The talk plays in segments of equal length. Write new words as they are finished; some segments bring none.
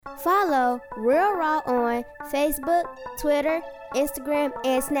Follow Real Raw on Facebook, Twitter, Instagram,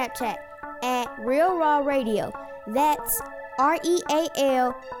 and Snapchat at Real Raw Radio. That's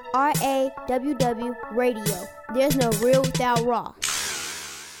REALRAWW Radio. There's no real without raw.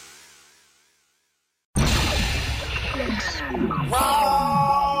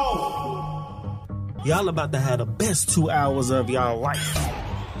 Y'all about to have the best 2 hours of y'all life.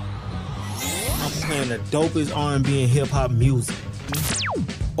 I'm playing the dopest R&B and hip-hop music.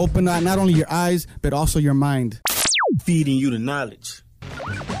 Open not only your eyes, but also your mind. Feeding you the knowledge.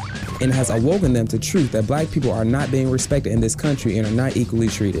 And has awoken them to truth that black people are not being respected in this country and are not equally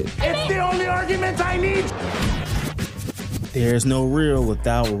treated. It's the only argument I need. There's no real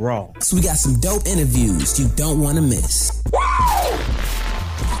without raw. So we got some dope interviews you don't want to miss.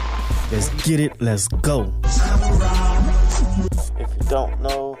 Let's get it, let's go. If you don't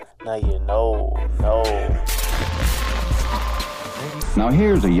know, now you know. Now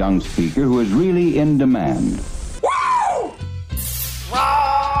here's a young speaker who is really in demand. Woo!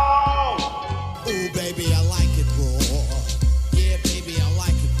 Raw! Ooh, baby, I like it raw. Yeah, baby, I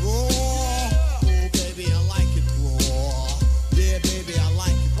like it raw. Ooh, baby, I like it raw. Yeah, baby, I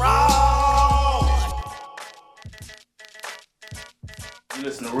like it raw. You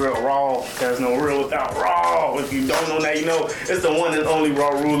listen to Real Raw. There's no real without raw. If you don't know, now you know. It's the one and only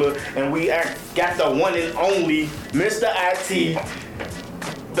Raw Ruler, and we got the one and only Mr. IT.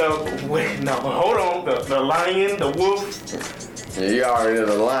 The lion, the wolf. Yeah, you already know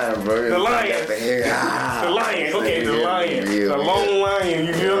the lion, bro. The lion. The lion. Okay, the lion. The long lion.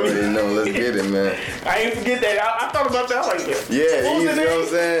 You feel me? You know, let's get it, man. I ain't forget that. I thought about that. I was like, yeah, what was you the know name? what I'm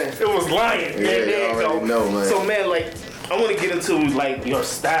saying? It was Lion. Yeah, you already know, man. So, man, like, I want to get into, like, your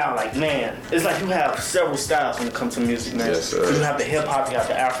style. Like, man, it's like you have several styles when it comes to music, man. Yes, sir. You have the hip-hop, you have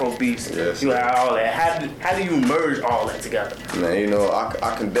the Afro beats. Yes, you sir. have all that. How do you merge all that together? Man, you know,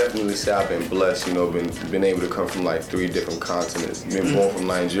 I can definitely say I've been blessed, you know, been able to come from, like, 3 different continents. Been born from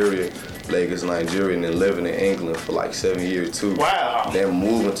Nigeria, Lagos, Nigeria, and then living in England for, like, 7 years, too. Wow. Then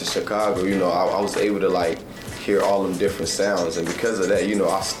moving to Chicago, you know, I was able to, like, hear all them different sounds. And because of that, you know,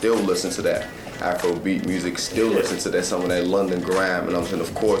 I still listen to that Afrobeat music, still listen to that, some of that London grime, and I'm saying,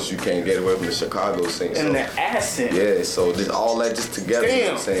 of course, you can't get away from the Chicago scene. And the accent. Yeah, so just all that just together, you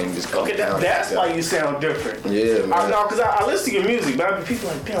know what I'm saying, just come down. That's together. why you sound different. Yeah, man. No, because I listen to your music, but people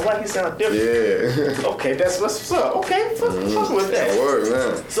are like, damn, why you sound different? Yeah. Okay, that's what's up. Okay, fuck with that. Word,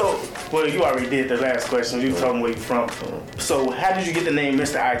 man. So, well, you already did the last question. You told me where you from. So, how did you get the name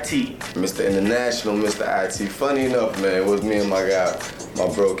Mr. IT? Mr. International, Mr. IT. Funny enough, man, it was me and my guy, my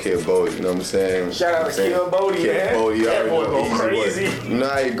bro, Kid Bodie, you know what I'm saying? Shout out to Kid Bodie, man. Bodie, that boy go easy crazy. Work. You know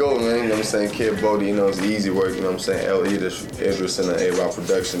how you go, man, you know what I'm saying? Kid Bodie, you know, it's easy work, you know what I'm saying? L. Idris and the A-Rock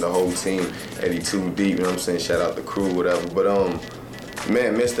production, the whole team, 82 Deep, you know what I'm saying? Shout out the crew, whatever. But,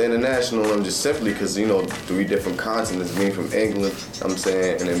 man, Mr. International, I'm just simply because, you know, 3 different continents, being from England, you know what I'm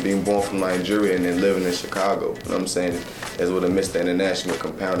saying, and then being born from Nigeria and then living in Chicago, you know what I'm saying, is where the Mr. International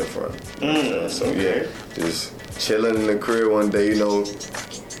compounded from. You know so, yeah, just chilling in the crib one day, you know,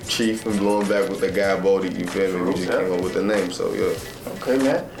 Chief and blowing back with the guy Bodie, you feel me? We just came up with the name, so, yeah. Okay,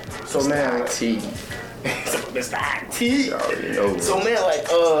 man. So, Mr. man. IT. Mr. IT. You already know, so, man, like,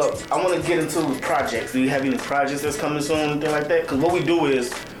 I want to get into projects. Do you have any projects that's coming soon, anything like that? Because what we do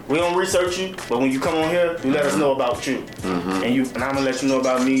is, we don't research you, but when you come on here, you let us know about you. And I'm going to let you know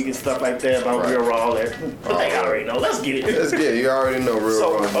about me and stuff like that, about Real Raw, all that. But they already know. Let's get it. Let's get it. You already know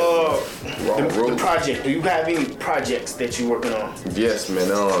Real Raw. So, the project. Do you have any projects that you're working on? Yes, man.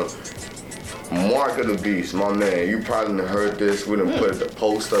 Mark of the Beast, my man. You probably done heard this. We done put the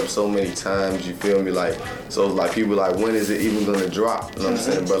post up so many times, you feel me? Like, so like people like, when is it even gonna drop? You know what I'm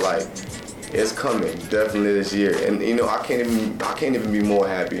saying? But like, it's coming, definitely this year. And you know, I can't even be more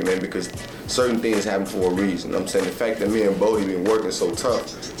happy, man, because certain things happen for a reason. You know what I'm saying? The fact that me and Bodie been working so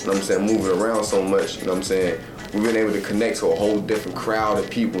tough, you know what I'm saying, moving around so much, you know what I'm saying? We've been able to connect to a whole different crowd of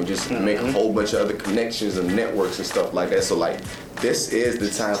people and just make a whole bunch of other connections and networks and stuff like that. So like, this is the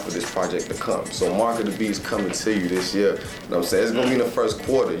time for this project to come. So Mark of the Beast coming to you this year. You know what I'm saying? It's gonna be in the first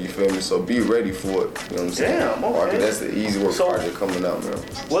quarter, you feel me? So be ready for it. You know what I'm saying? Damn, okay. Mark, that's the easy work project coming out, man.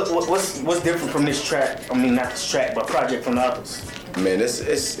 What's different from this track? I mean, not this track, but project from the others. Man,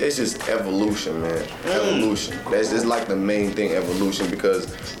 it's just evolution, man. Evolution. That's just like the main thing, evolution, because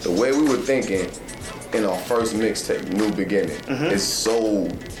the way we were thinking in our first mixtape, New Beginning, is so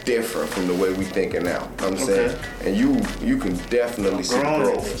different from the way we thinking now. You know what I'm saying? And you can definitely see the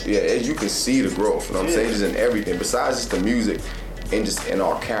growth. Yeah, you can see the growth. You know what I'm saying? Just in everything. Besides just the music, and just in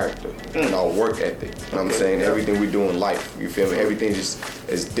our character, and our work ethic. You know what I'm saying? Everything we do in life, you feel me? Everything just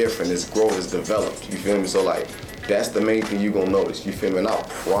is different, it's growth, it's developed. You feel me? So like, That's the main thing you gonna notice. You feel me? And I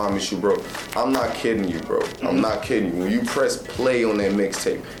promise you, bro. I'm not kidding you, bro. I'm not kidding you. When you press play on that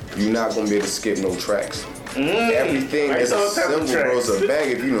mixtape, you're not gonna be able to skip no tracks. Everything is a symbol, bro. It's a bang.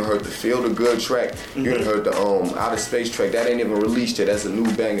 If you done heard the Feel the Good track, you done heard the Outer Space track. That ain't even released yet. That's a new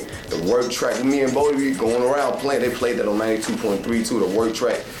banger. The Work track, me and Bodie be going around playing. They played that on 92.3 too. The Work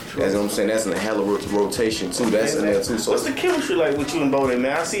track. That's what I'm saying. That's in a hell of rotation too. That's in there too. So what's the chemistry like with you and Bodie,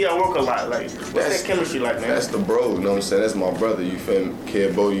 man? I see y'all work a lot. Like, what's that chemistry like, man? That's the bro. You know what I'm saying? That's my brother. You feel me?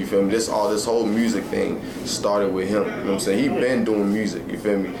 Kid Bodie. You feel me? This whole music thing started with him. You know what I'm saying? He been doing music. You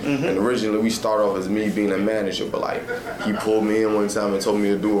feel me? And originally we started off as me being a manager, but like he pulled me in one time and told me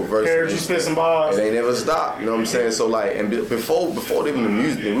to do a verse. Heard you spit some bars. And they never stopped. You know what I'm saying? So like, and before even the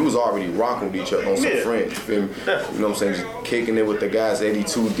music thing, we was already rocking with each other on some friends. You feel me? You know what I'm saying? Just kicking it with the guys,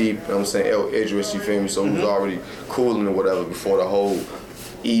 82 Deep. You know what I'm saying? El Idris. You feel me? So we was already cooling or whatever before the whole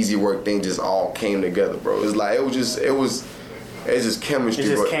Easy Work thing just all came together, bro. It's like it's just chemistry, it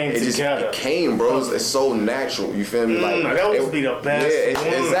just bro. Came it just together. It came, bro. It's so natural. You feel me? Like that would be the best. Yeah,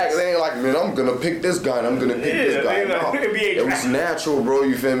 exactly. It ain't like, man, I'm gonna pick this guy and I'm gonna pick this guy. No, it was natural, bro.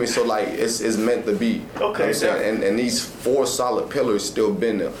 You feel me? So like, it's meant to be. Okay. You know and these 4 solid pillars still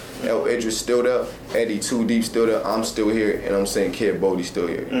been there. El Idris still there. Eddie 2 Deep still there. I'm still here, and I'm saying Kid Bodie still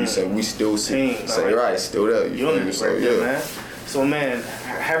here. You saying we still see? Say right, still there. You feel me? So yeah. Man. So man,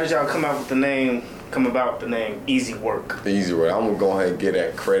 how did y'all come about the name Easy Work? Easy Work. I'm gonna go ahead and give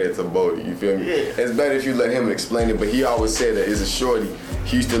that credit to Bodie. You feel me? Yeah. It's better if you let him explain it, but he always said that it's a shorty.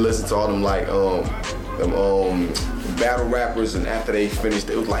 He used to listen to all them like battle rappers, and after they finished,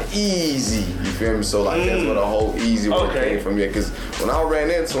 it was like easy. You feel me? So like that's where the whole Easy Work came from. Yeah, because when I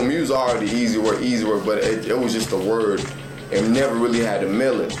ran into him, he was already Easy Work, but it was just a word. It never really had a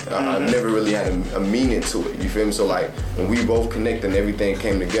meaning. I never really had a meaning to it. You feel me? So like when we both connected and everything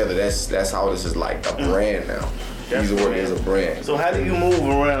came together, that's how this is like a brand now. Easy Work is a brand. So how do you move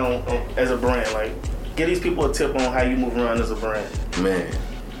around as a brand? Like, give these people a tip on how you move around as a brand. Man,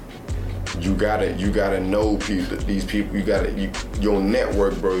 you gotta know people. These people, your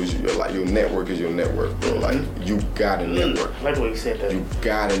network, bro. Your network is your network, bro. Like you gotta network. Like the way you said that. You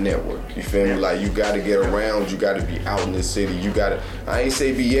gotta network. You feel me? Like you gotta get around. You gotta be out in the city. You gotta. I ain't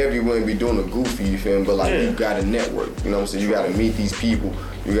say be everywhere and be doing a goofy. You feel me? But like you gotta network. You know what I'm saying? You gotta meet these people.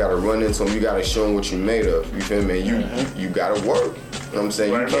 You gotta run into them. You gotta show them what you made of. You feel me? You gotta work. You know what I'm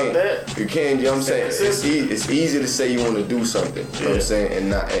saying? Right, you can't. You know what I'm saying? It's easy to say you want to do something. You know what I'm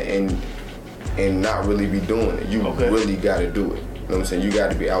saying? And not really be doing it. You really gotta do it. You know what I'm saying? You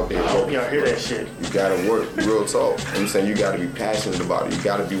gotta be out there. I hope y'all hear that shit. You gotta work, real talk. You know what I'm saying? You gotta be passionate about it. You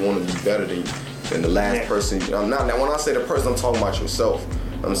gotta be wanting to be better than the last person. I'm not. Now when I say the person, I'm talking about yourself.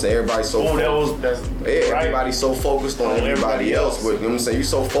 I'm saying everybody's so everybody's so focused on everybody else. But you know what I'm saying? You're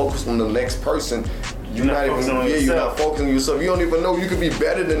so focused on the next person. You're not focusing on yourself. You don't even know you could be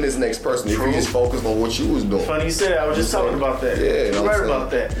better than this next person if you just focused on what you was doing. Funny you said that. I was just talking about that. Yeah, you're right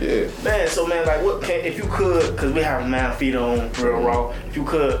about that. Yeah. Man, so man, like, if you could, because we have Mad Feet on Real Raw, if you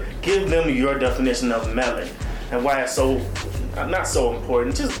could give them your definition of melanin and why it's so not so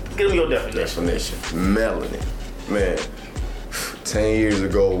important. Just give them your definition. Melanin, man. 10 years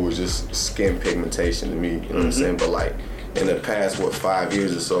ago it was just skin pigmentation to me. You know what I'm saying? But like in the past, 5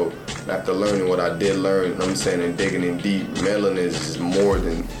 years or so, after learning what I did learn, you know what I'm saying, and digging in deep, melanin is just more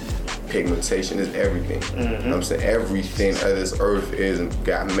than pigmentation. It's everything. You know what I'm saying? Everything of this earth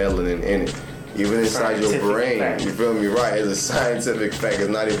got melanin in it. Even inside your brain, you feel me? Right, it's a scientific fact. It's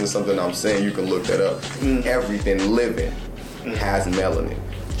not even something I'm saying. You can look that up. Everything living has melanin.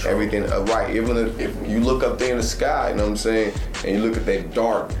 Everything, right, even if you look up there in the sky, you know what I'm saying, and you look at that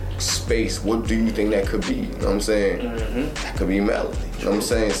dark space, what do you think that could be? You know what I'm saying? That could be melanin. You know what I'm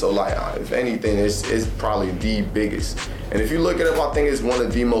saying? So like, if anything, it's probably the biggest. And if you look at it, I think it's one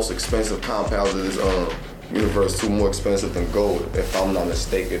of the most expensive compounds of this universe, too, more expensive than gold, if I'm not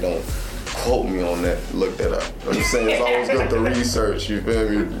mistaken. Don't quote me on that, look that up. You know what I'm saying? It's always good to research, you feel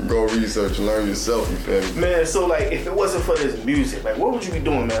me? Go research, learn yourself, you feel me? Man, so like, if it wasn't for this music, like, what would you be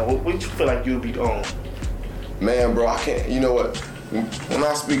doing, man? What would you feel like you'd be doing? Man, bro, I can't, you know what? When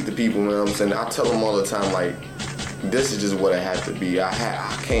I speak to people, man, I'm saying, I tell them all the time, like, this is just what it has to be. I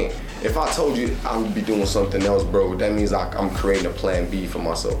can't. If I told you I would be doing something else, bro, that means I'm creating a plan B for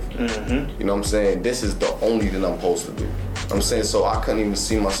myself. You know what I'm saying? This is the only thing I'm supposed to do. I'm saying, so I couldn't even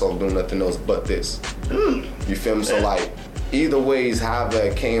see myself doing nothing else but this. You feel me? So like, either ways, however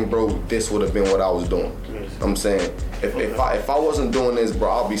it came, bro, this would have been what I was doing. I'm saying, if I wasn't doing this, bro,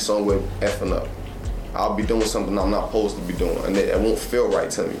 I'll be somewhere effing up. I'll be doing something I'm not supposed to be doing, and it won't feel right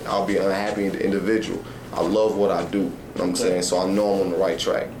to me. I'll be an unhappy individual. I love what I do. You know what I'm saying? So I know I'm on the right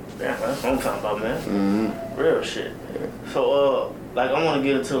track. Yeah, that's what I'm talking about, man. Real shit. So, like, I want to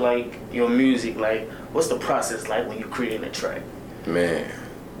get into, like, your music. Like, what's the process like when you create a track? Man.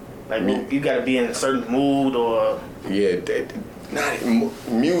 Like, you got to be in a certain mood or... Yeah,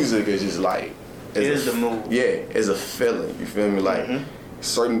 music is just like... It is the mood. Yeah, it's a feeling, you feel me? Like,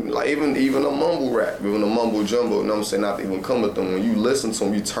 certain, like, even a mumble rap, even a mumble jumbo, you know what I'm saying, not to even come with them. When you listen to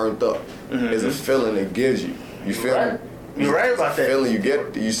them, you turned up. It's a feeling it gives you. You feel me? You're right about that. Feeling you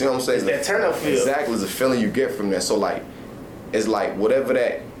get, you see what I'm saying? It's that turn up feel. Exactly, it's a feeling you get from that. So, like, it's like whatever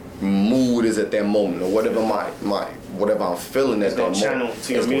that mood is at that moment, or whatever whatever I'm feeling at that moment,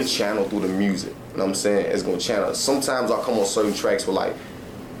 it's gonna channel through the music. You know what I'm saying? It's gonna channel. Sometimes I come on certain tracks with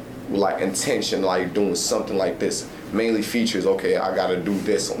like intention, like doing something like this. Mainly features, okay, I gotta do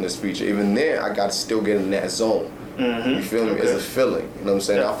this on this feature. Even then, I gotta still get in that zone. You feel me? It's a feeling. You know what I'm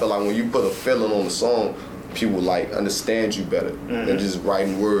saying? I feel like when you put a feeling on the song, people like understand you better than just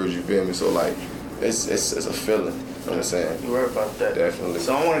writing words. You feel me? So like, it's a feeling. You know what I'm saying? You're right about that. Definitely.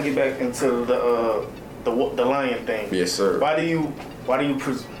 So I want to get back into the Lion thing. Yes, sir. Why do you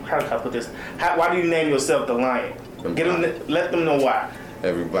how can I put this? Why do you name yourself the Lion? Let them know why.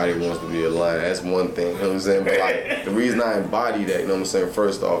 Everybody wants to be a lion. That's one thing, you know what I'm saying? But like, the reason I embody that, you know what I'm saying,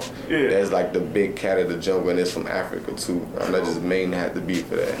 first off, that's like the big cat of the jungle, and it's from Africa too. I'm not just Maine had to be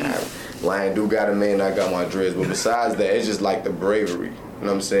for that. Lion do got a mane, I got my dreads, but besides that, it's just like the bravery, you know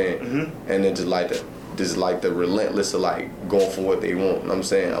what I'm saying? And then just like the relentless of like going for what they want, you know what I'm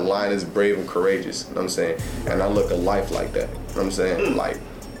saying? A lion is brave and courageous, you know what I'm saying? And I look at life like that, you know what I'm saying? Like,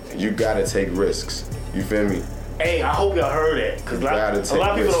 you gotta take risks, you feel me? Hey, I hope y'all heard that, because a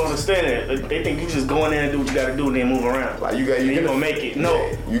lot of people don't understand it. They think you just go in there and do what you gotta do and then move around. Like you're gonna make it. No.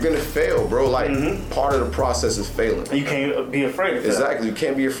 Yeah, you're gonna fail, bro. Like, part of the process is failing. And you can't be afraid of failing. Exactly, you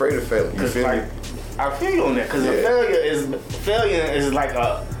can't be afraid of failing. You feel me? I feel you on that, because failure is like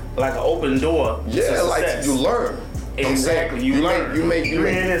an open door. Yeah, like you learn. Exactly, you learn. You make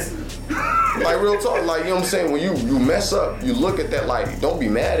like real talk, like, you know what I'm saying, when you mess up, you look at that like, don't be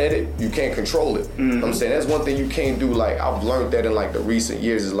mad at it, you can't control it. You know what I'm saying? That's one thing you can't do. Like, I've learned that in like the recent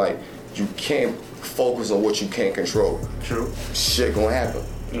years, is like, you can't focus on what you can't control. True. Shit gonna happen.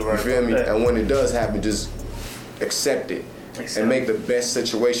 You're right. You feel me? And when it does happen, just accept it. And make the best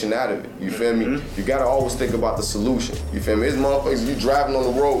situation out of it. You feel me? You gotta always think about the solution. You feel me? It's motherfuckers, you driving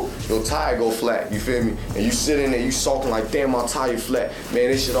on the road, your tire go flat, you feel me? And you sit in there, you sulking like, damn, my tire flat.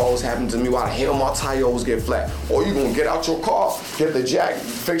 Man, this shit always happen to me. Why the hell my tire always get flat? Or you gonna get out your car, get the jack,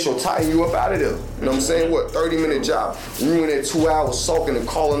 fix your tire, and you up out of there. You know what I'm saying? What, 30-minute job. You in there 2 hours sulking and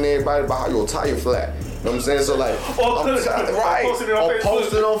calling everybody about how your tire flat. You know what I'm saying? So like, post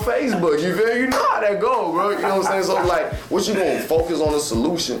it on Facebook. You feel? You know how that go, bro. You know what I'm saying? So like, what you gonna focus on the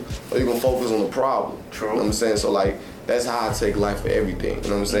solution, or you gonna focus on the problem? True. You know what I'm saying? So like, that's how I take life for everything. You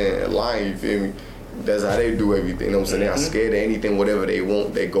know what I'm saying? At Lion, you feel me? That's how they do everything. You know what I'm saying? They're not scared of anything. Whatever they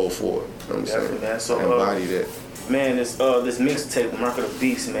want, they go for it. You know what I'm saying? Man. So embody that. Man, this mixtape, Mark of the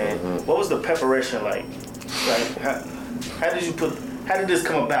Beast, man. What was the preparation like? Like, how did this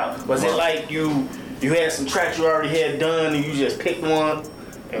come about? Was it like you had some tracks you already had done and you just picked one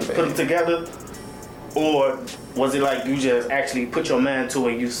and put it together? Or was it like you just actually put your mind to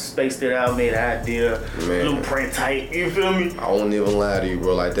it, you spaced it out, made an idea, blueprint type, you feel me? I won't even lie to you,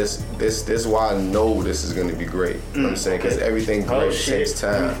 bro. Like, this why I know this is gonna be great. You know what I'm saying? Because everything great takes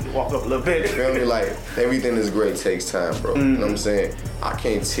time. Walk up a little bit. You feel me? Like, everything that's great takes time, bro. You know what I'm saying? I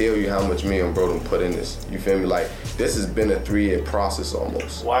can't tell you how much me and bro done put in this. You feel me? Like, this has been a 3-year process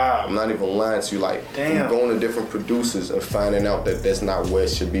almost. Wow. I'm not even lying to you. Like, damn. Going to different producers and finding out that that's not where it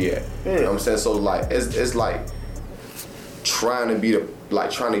should be at. You know what I'm saying? So like, it's like trying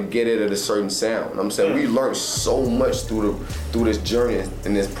to get it at a certain sound. You know what I'm saying? We learned so much through this journey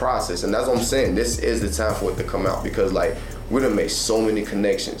and this process, and that's what I'm saying. This is the time for it to come out, because like, we done made so many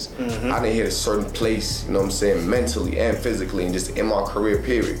connections. I done hit a certain place, you know what I'm saying, mentally and physically, and just in my career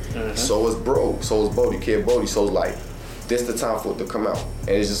period. So is bro, so is Bodie, Kid Bodie. So it's like, this the time for it to come out. And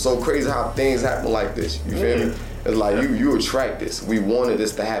it's just so crazy how things happen like this. You feel me? It's like you attract this. We wanted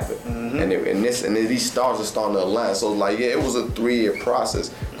this to happen, and then these stars are starting to align. So like, yeah, it was a 3-year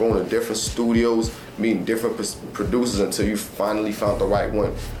process, going to different studios, meeting different producers until you finally found the right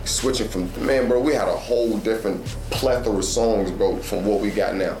one. Switching from, man, bro, we had a whole different plethora of songs, bro, from what we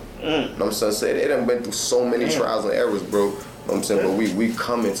got now. You know what I'm saying? They done been through so many trials and errors, bro. know what I'm saying? But we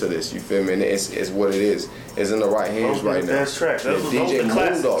come into this, you feel me? And it's what it is. It's in the right hands right now. That's track. That's DJ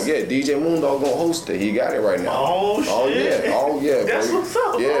Moondog. Yeah, DJ Moondog gonna host it. He got it right now. Oh shit. Oh yeah. That's bro. what's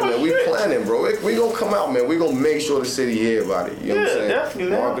up. Yeah, oh, man. shit. We planning, bro. We gonna come out, man. We gonna make sure the city hear about it. You know what I'm saying?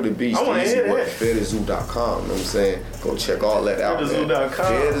 Definitely. Mark of the Beast. I wanna hear that. FairTheZoo.com. You know what I'm saying? Go check all that out, man.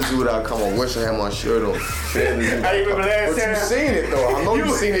 FairTheZoo.com. I wish I had my shirt on. FairTheZoo.com. I remember last time. But you seen it though. I know you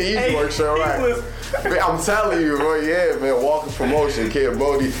seen the Easy Work shirt, right? I'm telling you, bro, yeah, man, Walker Promotion, Kid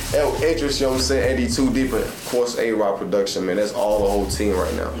Bodie, El Idris, you know what I'm saying, Eddie Too Deep, and of course A-Rod Production, man, that's all the whole team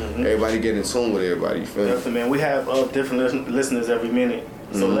right now. Everybody get in tune with everybody, you feel me? Definitely, man, we have different listeners every minute,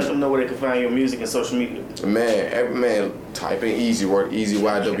 so let them know where they can find your music and social media. Man, type in Easy Work,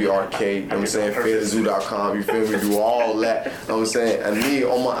 EasyYWRK, you know what I'm saying, FairTheZoo.com, you feel me, do all that, you know what I'm saying, and me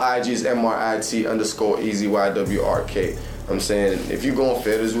on my IG is MRIT_EasyYWRK. I'm saying, if you go on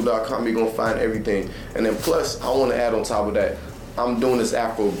FairTheZoo.com, you're gonna find everything. And then plus, I wanna add on top of that, I'm doing this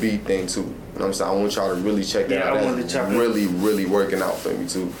Afro beat thing too. You know what I'm saying? I want y'all to really check that out. That's really working out for me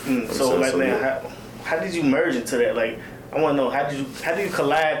too. So like, man, how did you merge into that? Like, I wanna know, how do you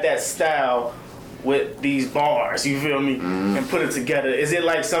collab that style with these bars, you feel me? And put it together. Is it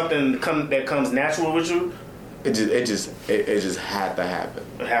like something that comes natural with you? It just had to happen.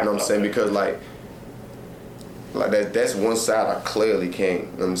 You know what I'm saying? Because like that's one side I clearly can't,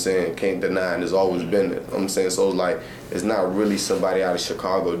 you know what I'm saying, can't deny, and it's always been there. You know what I'm saying? So like, it's not really somebody out of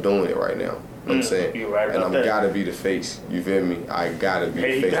Chicago doing it right now. You know what I'm saying? You're right about and that. gotta be the face. You feel me? I gotta be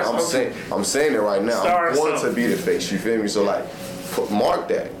the face. that's I'm saying it right now. I'm going to be the face. You feel me? So like, mark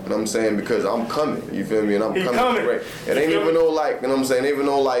that. You know what I'm saying? Because I'm coming. You feel me? And I'm coming. Right. It ain't even no like, you know what I'm saying? Ain't even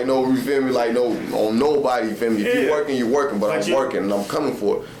no like, no, you feel me? Like no, on nobody. You feel me? If you're working, you're working. But I'm working and I'm coming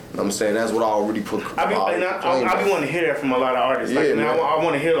for it. You know what I'm saying? That's what I already put. I be wanting to hear that from a lot of artists. Like, man, I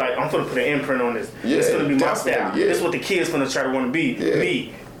want to hear, like, I'm going to put an imprint on this. It's going to be my style. This is what the kids going to try to want to be.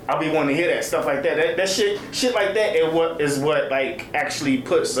 Me. I'll be wanting to hear that stuff like that. That shit like that is what like actually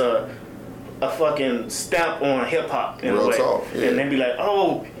puts a fucking stamp on hip hop in a way. Talk, and they be like,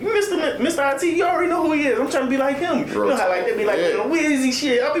 oh, Mr. IT, you already know who he is. I'm trying to be like him. You know how like they be like, you know, Weezy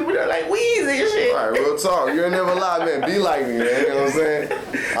shit. I'll be like Weezy and shit. All right, real talk. You ain't never lie, man. Be like me, man. You know what I'm saying?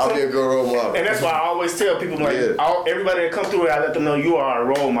 I'll be a good role model. And that's why I always tell people, like, everybody that comes through here, I let them know you are a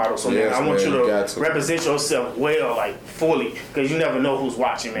role model. So, man, I want you to represent yourself well, like, fully. Because you never know who's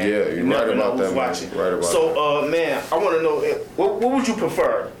watching, man. Yeah, you're right about that, man. Right about so, man, I want to know, what would you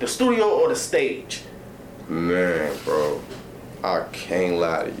prefer, the studio or the stage? Man, bro, I can't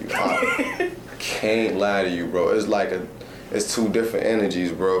lie to you. I can't lie to you, bro. It's like it's two different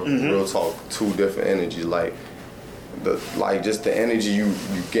energies, bro. Real talk, two different energies. Like just the energy you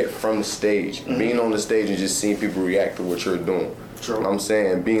get from the stage, being on the stage and just seeing people react to what you're doing. True. You know what I'm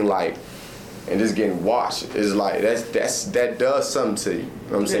saying? Being like, and just getting watched is like that does something to you. You know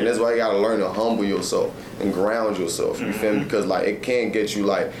what I'm saying? That's why you gotta learn to humble yourself and ground yourself. You feel me? Because like it can get you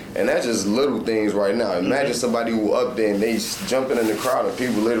like, and that's just little things right now. Imagine somebody who up there and they jumping in the crowd and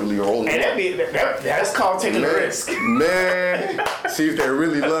people literally rolling. And that's called taking a risk. Man, see if they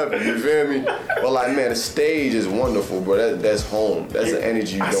really love it. You feel me? But like, man, the stage is wonderful, bro. That's home. That's the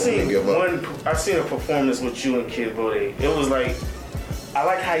energy you don't want to give up. I seen a performance with you and Kid Bodie. It was like, I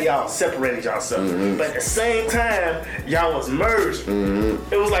like how y'all separated yourself, but at the same time, y'all was merged.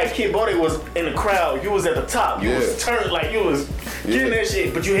 It was like Kid Bodie was in the crowd, you was at the top, you was turned, like you was getting that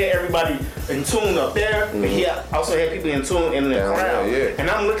shit, but you had everybody in tune up there, and he also had people in tune in the crowd. And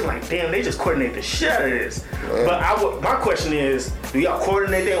I'm looking like, damn, they just coordinate the shit out of this. But my question is, do y'all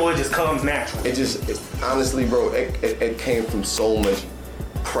coordinate that, or it just comes natural? It honestly, bro, it came from so much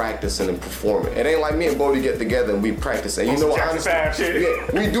practicing and performing. It ain't like me and Bodie get together and we practice. And you know what, honestly,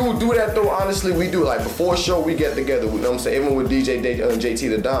 we do that though. Honestly, we do. Like before a show, we get together. You know what I'm saying? Even with DJ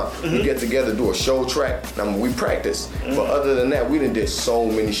JT the Don, we get together, do a show track. We practice. But other than that, we done did so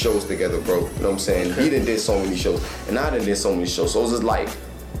many shows together, bro. You know what I'm saying? He done did so many shows, and I done did so many shows. So it's just like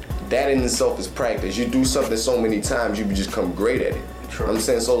that in itself is practice. You do something so many times, you just become great at it. You know what I'm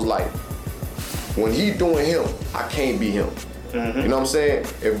saying? So it's like when he doing him, I can't be him. You know what I'm saying?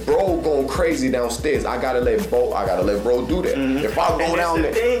 If bro going crazy downstairs, I gotta let bro do that. If I go down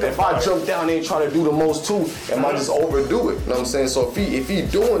there, if I jump down there and try to do the most too, am I just overdo it? You know what I'm saying? So if he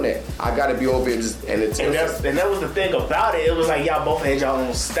doing that, I gotta be over here just and that was the thing about it. It was like y'all both had y'all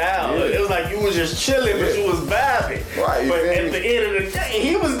own style. It was like you was just chilling, but you was vibing. Right. But at the end of the day,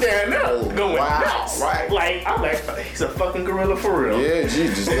 he was there now going nuts. Right. Like I'm like, he's a fucking gorilla for real. Yeah,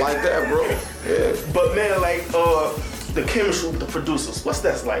 just like that, bro. Yeah. But man, like the chemistry with the producers, what's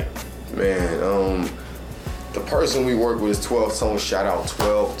that like? Man, the person we work with is 12 Tone. Shout out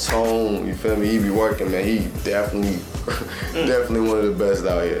 12 Tone. You feel me? He be working, man. He definitely, definitely one of the best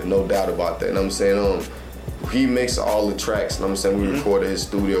out here. No doubt about that. And I'm saying, he makes all the tracks. And I'm saying we recorded his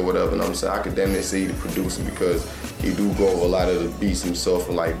studio, whatever. And I'm saying I could damn near say he the producer because he do go over a lot of the beats himself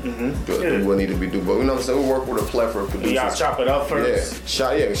and like do what need to be do. But you know what I'm saying? We work with a plethora of producers. Y'all chop it up first.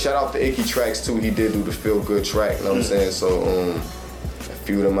 Shout out to Icky Tracks too. He did do the Feel Good track. You know what I'm saying? So a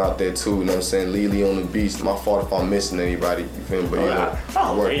few of them out there too. You know what I'm saying? Lily on the beats. My fault if I'm missing anybody. You feel me? But you know,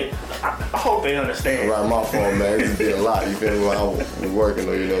 I hope they understand. Right, my fault, man. It's been a lot. You feel me? While I'm working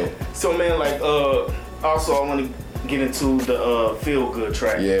though, you know. So man, like also I want to get into the Feel Good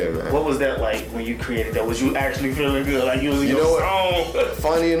track. Yeah, man. What was that like when you created that? Was you actually feeling good? Like you was in your song?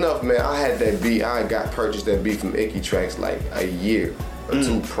 Funny enough, man, I had that beat. I got purchased that beat from Icky Tracks like a year or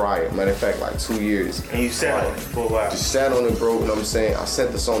two prior. Matter of fact, like 2 years. And you sat on it for a while. Just sat on it, bro. You know what I'm saying? I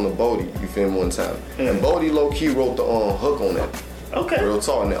sent the song to Bodie. You feel me? One time, and Bodie low key wrote the hook on that. Okay. Real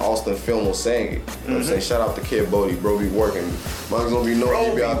talk, and then Austin Filmo sang it. You know what I'm saying? Shout out to Kid Bodie, bro. Be working. Mug's gonna be knowing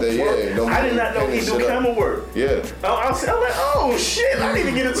you be out there. Yeah. Don't I did not know he do camera work. Yeah. I was like, oh shit, I need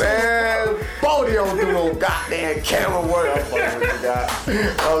to get into Man, Bodie don't do no goddamn camera work. I'm fucking with the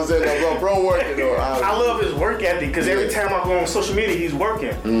guy. I was saying, bro working though. I love his work ethic because every time I go on social media, he's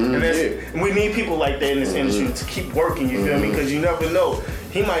working. And we need people like that in this industry to keep working. You feel me? Because you never know.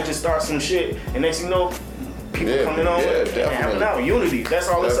 He might just start some shit, and next thing you know, people coming on and having out unity. That's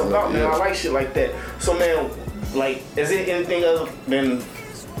all it's about, man. I like shit like that. So, man, like, is it anything other than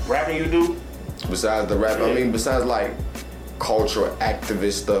rapping you do? Besides the rap, I mean, besides like cultural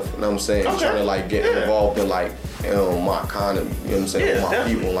activist stuff, you know what I'm saying? Trying to like get involved in like my economy, you know what I'm saying? With my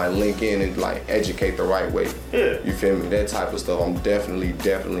people, like link in and like educate the right way. You feel me? That type of stuff. I'm definitely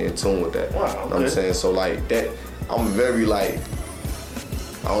in tune with that. Wow. You know what I'm saying? So like that, I'm very like,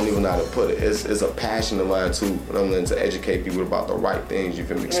 I don't even know how to put it. It's a passion of mine too. And I'm going to educate people about the right things. You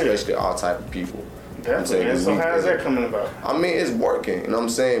feel me? Especially our type of people. Definitely. So how is that coming about? I mean, it's working. You know what I'm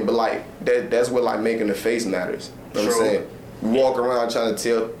saying? But like that's what like making the face matters. You know what I'm saying? You walk around trying to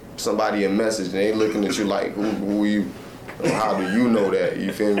tell somebody a message and they looking at you like, who are you? How do you know that?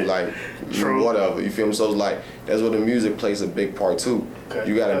 You feel me? Like, whatever. You feel me? So it's like, that's where the music plays a big part too. Okay.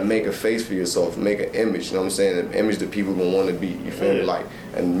 You gotta make a face for yourself, make an image, you know what I'm saying? An image that people gonna wanna be, you feel me? Like,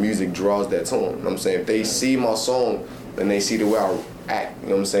 and music draws that to them, you know what I'm saying? If they see my song and they see the way I act, you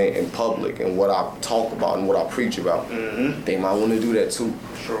know what I'm saying, in public and what I talk about and what I preach about, they might wanna do that too. You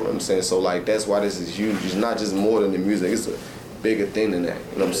know what I'm saying? So like, that's why this is huge. It's not just more than the music, it's a bigger thing than that.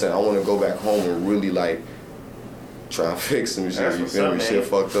 You know what I'm saying? I wanna go back home and really like, try and fix some shit, you feel me? Shit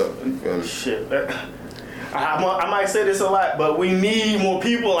fucked up, you feel me? Shit. I might say this a lot, but we need more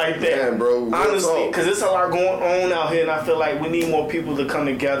people like that. Man, bro. Honestly, because there's a lot going on out here, and I feel like we need more people to come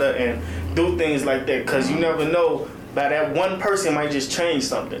together and do things like that, because you never know. By that one person might just change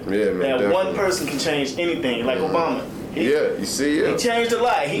something. Yeah, man. That definitely. one person can change anything, like Obama. You see, He changed a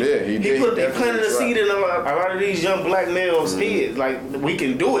lot. He planted a seed in a lot of these young black males' heads. Like, we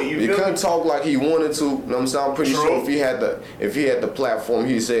can do it. He couldn't talk like he wanted to. You know what I'm saying? I'm pretty sure if he had the platform,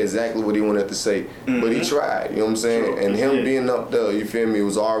 he'd say exactly what he wanted to say. But he tried. You know what I'm saying? And him being up there, you feel me, it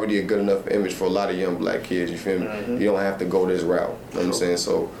was already a good enough image for a lot of young black kids. You feel me? You don't have to go this route. You know what I'm saying?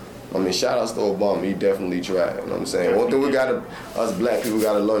 So, I mean, shout outs to Obama. He definitely tried. You know what I'm saying? One thing us black people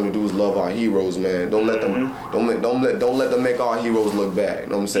gotta learn to do is love our heroes, man. Don't let them, don't let them make our heroes look bad. You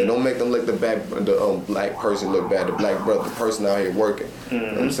know what I'm saying? Don't make them look the black person look bad, the black brother, the person out here working. You know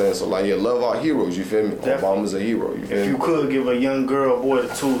what I'm saying? So like, love our heroes. You feel me? Definitely. Obama's a hero. You feel me? If you could give a young girl or boy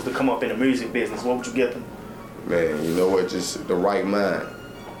the tools to come up in the music business, what would you get them? Man, you know what? Just the right mind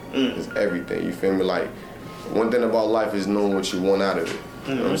is everything. You feel me? Like, one thing about life is knowing what you want out of it.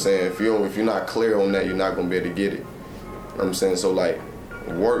 You know what I'm saying? If you're not clear on that, you're not gonna be able to get it. You know what I'm saying? So like,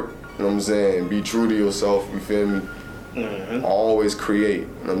 work. You know what I'm saying? Be true to yourself. You feel me? Always create. You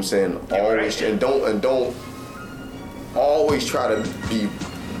know what I'm saying? Always and don't always try to be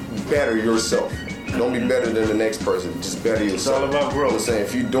better yourself. Don't be better than the next person. Just better yourself. It's all about growth. You know what I'm saying?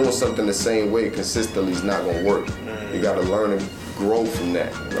 If you're doing something the same way consistently, it's not gonna work. You gotta learn and grow from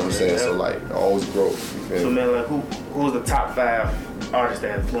that. You know what I'm saying? So like, always grow. You feel So me? man, like who's the top 5 artists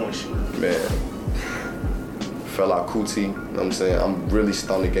that influence you? Man, Fela Kuti, you know what I'm saying? I'm really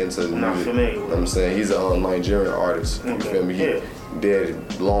starting to get into the music. Familiar. You know what I'm saying? He's a Nigerian artist. You feel me? He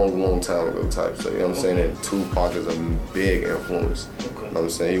dead long time ago type. So you know what I'm saying? And Tupac is a big influence. You know what I'm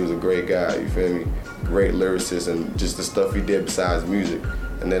saying? He was a great guy, you feel me? Great lyricist and just the stuff he did besides music.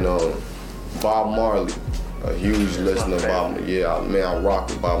 And then Bob Marley. a huge listener of Bob. Yeah, I rock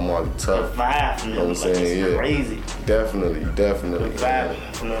with Bob Marley tough. The vibe from You know what I'm saying? it's crazy. Definitely. The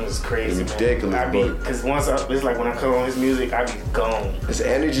vibe from them is crazy. It's ridiculous, man. Because it's like when I come on his music, I be gone. His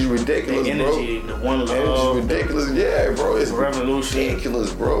energy's ridiculous, the energy, bro. The one love. Energy's ridiculous, yeah, bro. It's revolution.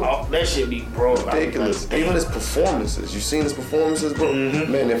 Ridiculous, bro. Oh, that shit be ridiculous. Like, even his performances. You seen his performances, bro?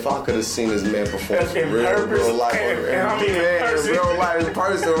 Mm-hmm. Man, if I could have seen this man perform in real life, in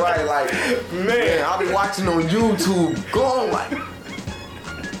person, right? Like, man, I'll be watching on YouTube, going like.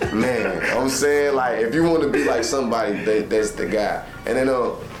 Man, I'm saying, like, if you want to be like somebody, that's the guy. And then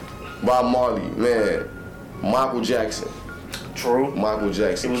Bob Marley, man, Michael Jackson. True. Michael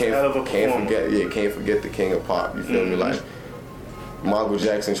Jackson. Can't forget the king of pop. You feel me? Like, Michael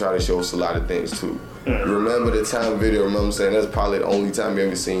Jackson tried to show us a lot of things too. Remember the time video? Remember I'm saying that's probably the only time you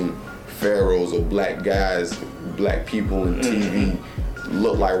ever seen pharaohs or black guys, black people in TV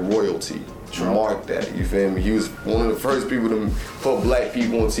look like royalty. Mark that, you feel me? He was one of the first people to put black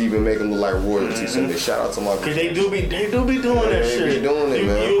people on TV and make them look like royalty. So they shout out to Michael. Cause they do be doing that shit. They be doing it,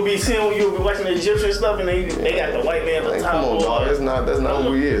 man. You'll be watching the Egyptian stuff and they got the white man at the top. Come on, dog. That's not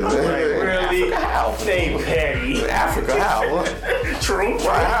who he is. Like, really? Africa, how? They petty. Africa, how? True.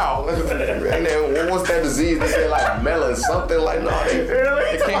 Right, how? And then what's that disease? They say like melon something. Like no,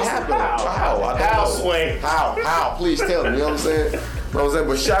 it can't happen. How? Sway. How? Please tell me. You know what I'm saying? You know what I'm saying?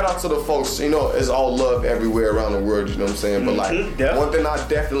 But shout out to the folks, you know, it's all love everywhere around the world, you know what I'm saying? But like, one thing I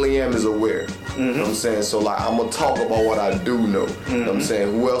definitely am is aware. You know what I'm saying? So like, I'm gonna talk about what I do know. You know what I'm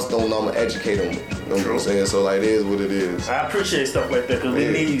saying? Who else don't know, I'm gonna educate them. You know what I'm saying? So like, it is what it is. I appreciate stuff like that because we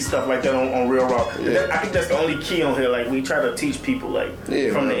need stuff like that on Real Raw. I think that's the only key on here. Like, we try to teach people like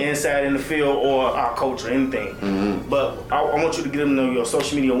from the inside in the field or our culture, anything. But I want you to get them to know your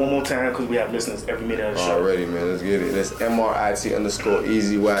social media one more time because we have listeners every minute of the show. Already, man. Let's get it. That's MRIT_EasyYWRK.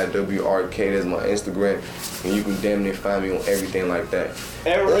 That's my Instagram. And you can damn near find me on everything like that.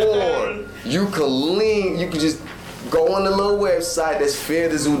 Or you can just go on the little website. That's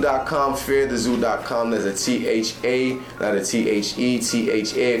fearthezoo.com. Fearthezoo.com. That's a THA, not a THE.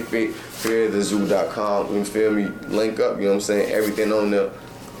 Fearthezoo.com. You feel me? Link up. You know what I'm saying? Everything on there.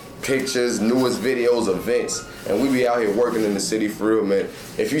 Pictures, newest videos, events, and we be out here working in the city for real, man.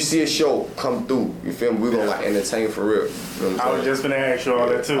 If you see a show, come through. You feel me? We gonna like entertain for real. You know what I'm I was just gonna ask you all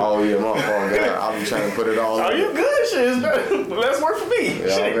that too. Oh yeah, my fault, God. I've been trying to put it all. Oh, you good, shit? Let's work for me.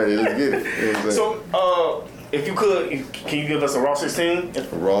 Yeah, already. Let's get it. You know what I'm saying? So, if you could, can you give us a Raw 16?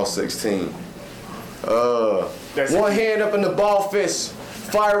 Raw 16. One hand up in the ball fist,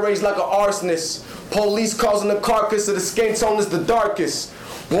 fire raised like an arsonist. Police causing the carcass of the skin tone is the darkest.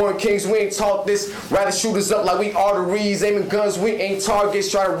 Born kings, we ain't taught this. Rather shoot us up like we arteries. Aiming guns, we ain't targets.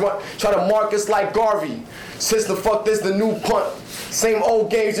 Try to mark us like Garvey. Sister, fuck this, the new punt. Same old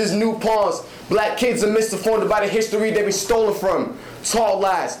games, just new pawns. Black kids are misinformed by the history they be stolen from. Tall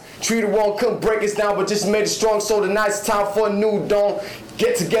lies. Treated wrong, couldn't break us down, but just made it strong. So tonight it's time for a new dawn.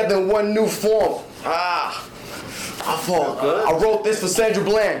 Get together in one new form. I wrote this for Sandra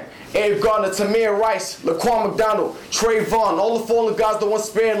Bland. Abe Gardner, Tamir Rice, Laquan McDonald, Trayvon, all the fallen guys that once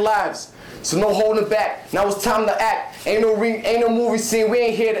spared lives. So no holding back. Now it's time to act. Ain't no movie scene. We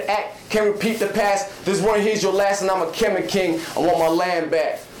ain't here to act. Can't repeat the past. This one here's your last, and I'm a Kemet King. I want my land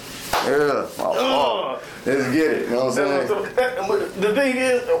back. Yeah. Let's get it. You know what I'm saying? The thing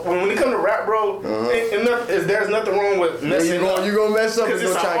is, when it comes to rap, bro, there's nothing wrong with messing up. You gonna mess up and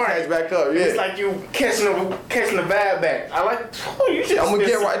gonna try to catch back up. Yeah. It's like you catching the vibe back. I like. I'm gonna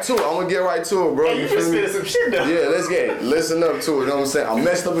get right to it, bro. Hey, you should spit some shit though. Yeah, let's get it. Listen up to it. You know what I'm saying? I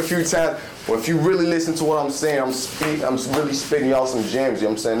messed up a few times, but if you really listen to what I'm saying, I'm really spitting y'all some gems. You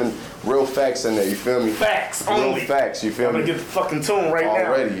know what I'm saying? And real facts in there. You feel me? Facts real only. Facts. You feel I'm me? gonna get the fucking tune right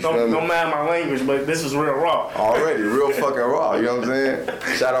already, now. Don't mind my language, but this is real raw. Already, real fucking raw. You know what I'm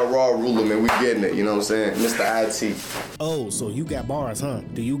saying? Shout out Raw Ruler, man. We getting it. You know what I'm saying? Mr. IT. Oh, so you got bars, huh?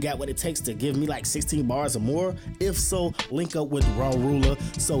 Do you got what it takes to give me like 16 bars or more? If so, link up with Raw Ruler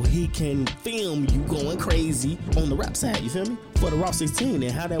so he can film you going crazy on the rap side. You feel me? For the Raw 16,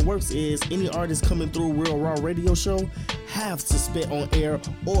 and how that works is any artist coming through Real Raw Radio Show have to spit on air,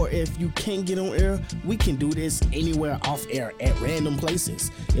 or if you can't get on air, we can do this anywhere off air at random places.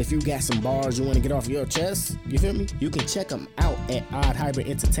 If you got some bars you want to get off your chest, you feel me? You can check them out at Odd Hybrid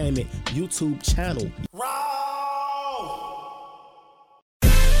Entertainment YouTube channel.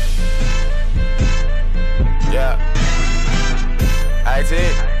 Yeah. IT.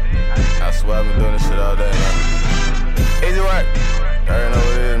 I swear I've been doing this shit all day, man. Easy work. You already know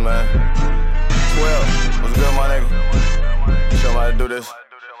what it is, man. 12. What's good, my nigga? Show me how to do this.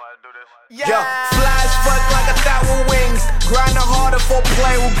 Yo, fly as fuck like 1,000 wings. grinding harder for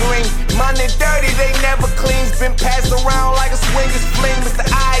play with green. Money dirty, they never clean. Been passed around like a swinger's fling. Mr.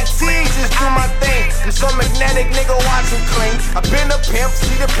 IT, just do my thing. I'm so magnetic, nigga, watch him clean. I been a pimp,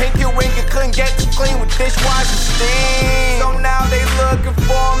 see the pinky ring. You couldn't get too clean with dishwasher steam. So now they looking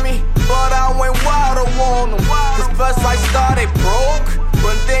for me, but I went wild on them. Cause first I started broke,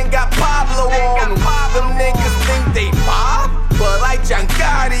 but then got Pablo on them. Them niggas think they mob, but like John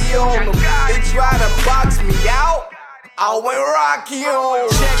Gotti on them. They try to box me out, I went Rocky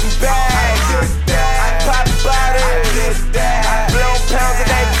on. Check bags, I pop bottles, I blow pounds of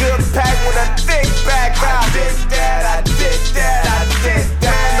that good pack with a thick back. I did that, I did that, I did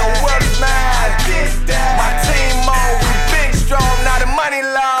that. Man, the world's mad, I did that. My team on, we big strong, not a money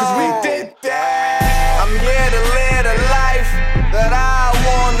long. Cause we did that. I'm here to live the life that I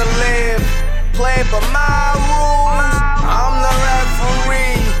wanna live. Play by my rules, I'm the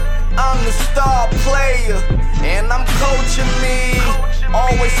referee, I'm the star player, and I'm coaching me.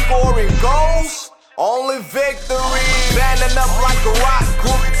 Always scoring goals, only victory. Banding up like a rock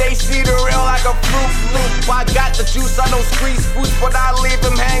group, they see the real like a fruit loop. I got the juice, I don't squeeze fruits, but I leave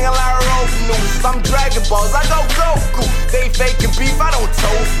them hanging like rope noose. I'm Dragon Balls, I go Goku. They faking beef, I don't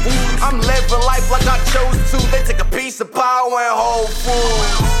tofu. I'm living life like I chose to. They take a piece of power and Whole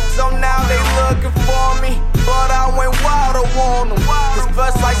Foods. So now they looking for me, but I went wild on them. Cause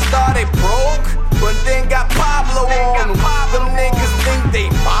first I started broke, but then got Pablo on them. Them niggas think they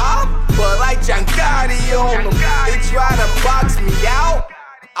mob, but like John Gotti on them. They try to box me out,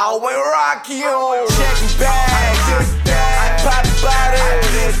 I went Rocky on. Check bags, I pop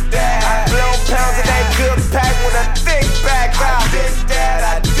bottles, I blow pounds of that good pack with a thick back. I did that,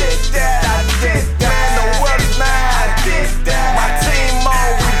 I did that, I did that. Man, the world's mad, I did that. My team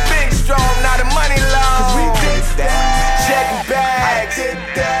on, we big strong, not a money long. Cause we did that. Check bags,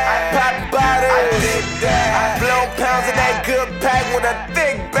 I pop bottles, I blow pounds of that good pack with a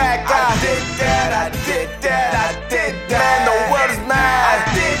thick back. I did that, I did that, I did that. Man, the world is mad, I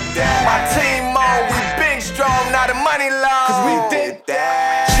did that. My team on, we big strong, not a money long. Cause we did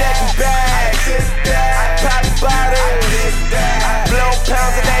that. Check bags, I pop bottles, I blow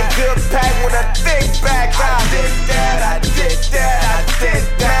pounds of that good pack with a thick back. I did that, I did that, I did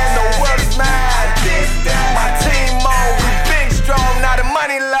that. Man, the world is mad, I did that. My team on, we big strong, not a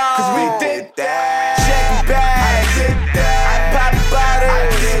money long. Cause we did that. Check bags, I pop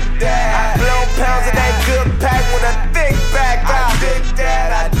bottles, I blow pounds of that good pack with a thick back. I did that,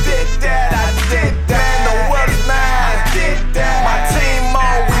 I did that, I did that. Man, the world is mad, I did that. My team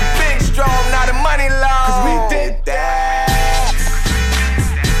on, we big strong, not a money long. Cause we did that.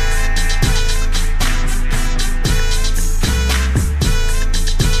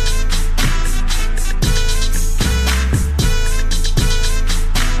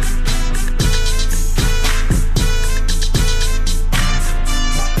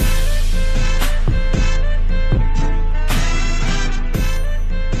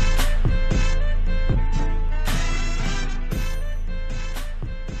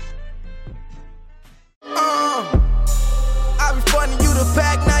 I be funding you the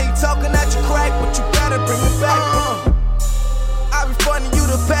pack, now you talking at your crack, but you gotta bring it back. I be funding you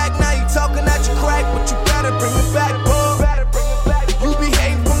the pack, now you talking at your crack, but you gotta bring it back, You be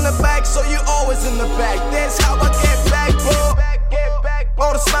hating from the back, so you always in the back. That's how I get back,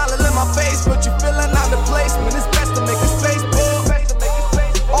 All the smiling in my face, but you feeling out of place. Man, it's best to make a space,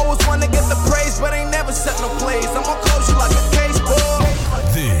 Always wanna get the praise, but ain't never set no plays. I'ma close you like a case,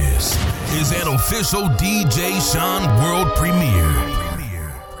 This is an official DJ Sean world premiere.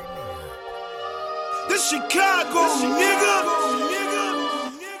 This Chicago, nigga.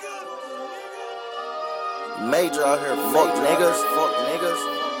 Major out here, fuck niggas.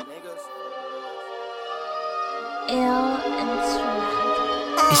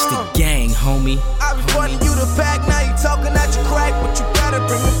 It's the gang, homie. I be funding you the pack, now you talking at your crack, but you gotta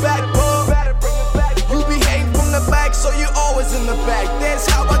bring it back, You be hating from the back, so you always in the back. That's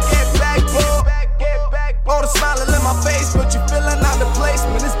how I get back, All the smiling in my face, but you feeling out of place.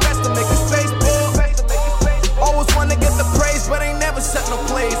 Man, it's best to make a space, Always wanna get the praise, but ain't never set no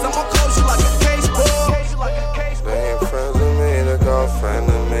plays. I'ma close you like a case, They ain't friends with me, they call friend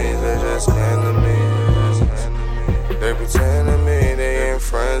of me, they just enemies. They pretend to me, they ain't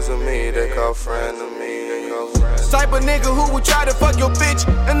friends with me, they call friend of me. Type of nigga who would try to fuck your bitch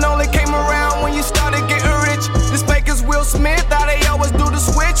and only came around when you started getting rich. This faker's Will Smith, how they always do the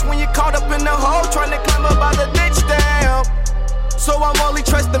switch when you caught up in the hole trying to climb up out the ditch. Damn. So I'm only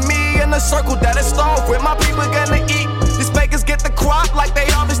trusting me in the circle that is starved with. My people gonna eat. These fakers get the crop like they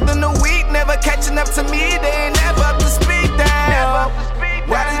harvesting the wheat. Never catching up to me, they ain't never up to speed. Damn.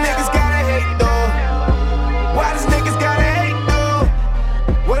 Why these niggas gotta hate though? Why these niggas gotta hate?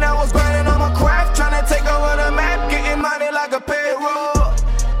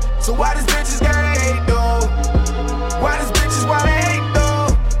 Why these bitches gotta hate though? Why these bitches wanna hate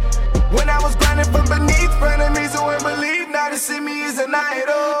though? When I was grinding from beneath, frenemies who ain't believe, now they see me as an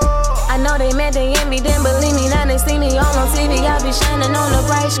idol. I know they meant they in me, didn't believe me. Now they see me all on TV. I be shining on the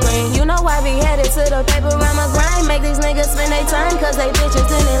bright screen. You know I be headed to the paper, I'ma grind. Make these niggas spend their time, cause they bitches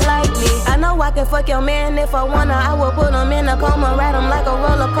didn't like me. I know I can fuck your man if I wanna. I will put them in a coma, ride them like a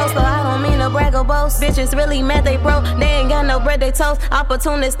roller coaster. I don't mean to brag or boast. Bitches really mad they broke. They ain't got no bread, they toast.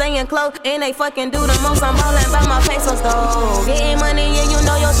 Opportunists staying close, and they fucking do the most. I'm ballin' by my pesos though. Getting money, and you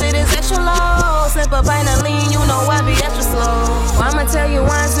know your shit is extra low. Sip a pint of lean, you know I be extra slow. Well, I'ma tell you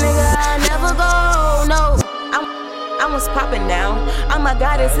once, nigga, I never go, no. I was popping now. I'm a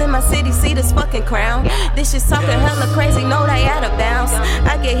goddess in my city, see this fucking crown. This shit's talking hella crazy, know they out of bounds.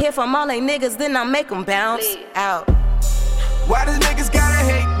 I get hit from all they niggas, then I make them bounce out. Why these niggas gotta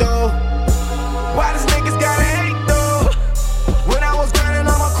hate though? Why these niggas gotta hate though? When I was grinding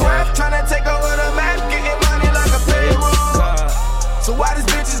on my craft, tryna take over the map, getting money like a payroll. So why these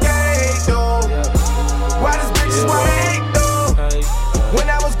bitches gotta hate though? Why these bitches wanna hate though? When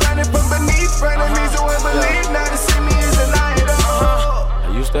I was grinding from beneath, frenemies who ain't believe, now they see me as an idol.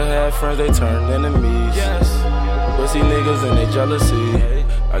 I used to have friends, they turned enemies. Pussy niggas and they jealousy.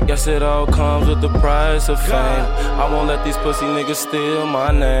 I guess it all comes with the price of fame. I won't let these pussy niggas steal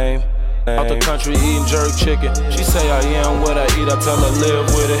my name. Out the country eating jerk chicken. She say I am what I eat, I tell her live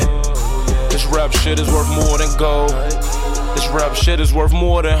with it. This rap shit is worth more than gold. This rap shit is worth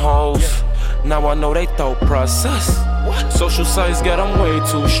more than hoes. Now I know they thought process. Social sites got them way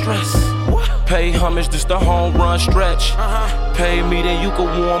too stressed. Pay homage, this the home run stretch. Pay me, then you can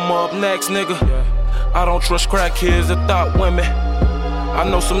warm up next, nigga. I don't trust crack kids and thought women. I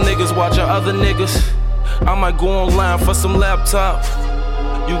know some niggas watching other niggas. I might go online for some laptop.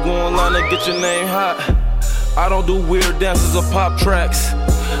 You go online and get your name hot. I don't do weird dances or pop tracks.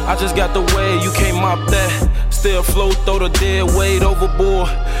 I just got the way, you can't mop that. Still float, throw the dead weight overboard.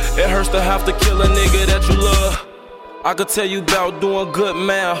 It hurts to have to kill a nigga that you love. I could tell you about doing good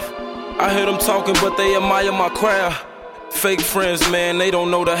math. I hear them talking, but they admire my craft. Fake friends, man, they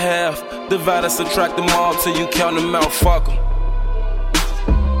don't know the half. Divide and subtract them all till you count them out, fuck them.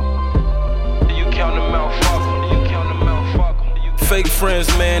 You count them out, fuck them. You count them out, fuck them. Fake friends,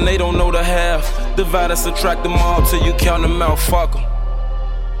 man, they don't know the half. Divide and subtract them all till you count them out, fuck them.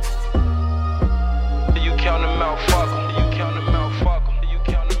 You count them out, fuck them. You count them out, fuck them. You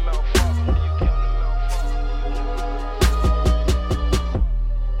count them out, fuck them. You count them out, fuck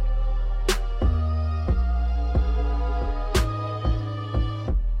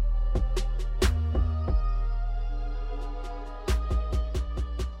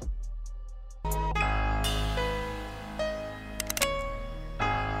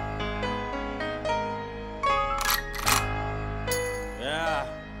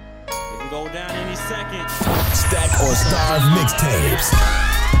Go down any second. Stack or Starve mixtapes.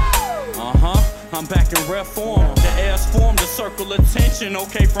 I'm back in ref form. The air's formed to circle attention.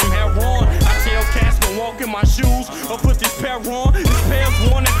 Okay, from here on, I tell cats to walk in my shoes or put this pair on. This pair's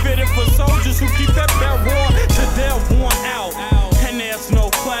worn and fitted for soldiers who keep that pair on till they're worn out. And there's no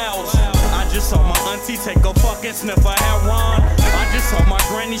clouds. I just saw my auntie take a fucking sniff of heroin. I just saw my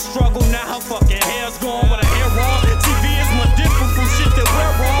granny struggle. Now her fucking hair's gone with her hair on. TV is much different from shit that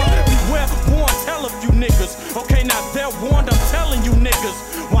we're on. Beware, warned, tell a few niggas. Okay, now they're warned, I'm telling you niggas.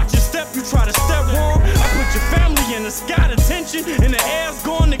 Watch your step, you try to step wrong. I put your family in the sky detention, and the air's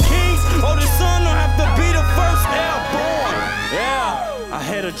going to Kings. Oh, the sun don't have to be the first airborne. Yeah, I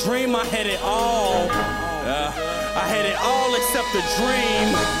had a dream, I had it all. I had it all except a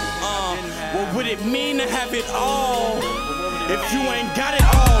dream. What would it mean to have it all? If you ain't got it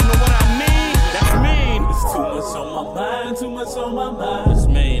all, know what I mean? That's mean. It's too much on my mind, too much on my mind. It's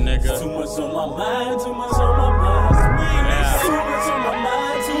mean, nigga. It's too much on my mind, too much on my mind. It's mean, yeah. It's too much on my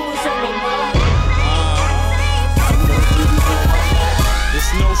mind, too much on my mind.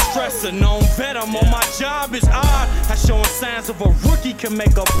 It's no stress, a known vet. I'm on my job, it's odd. I showing signs of a rookie can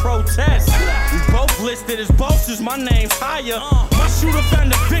make a protest. We both listed as bosses, my name's higher. My shooter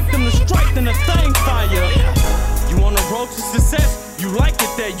found the victim, the strike, then the thing fire. You on the road to success, you like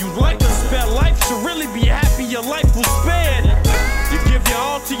it there. You like to spare life, should really be happy your life was spared. You give your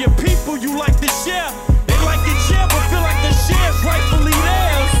all to your people, you like to share. They like your share, but feel like the share's rightfully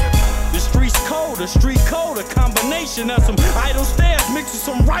theirs. The street code, a combination of some idle stares mixed with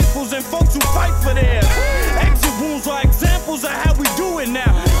some rifles and folks who fight for theirs. Exit wounds are examples of how we do it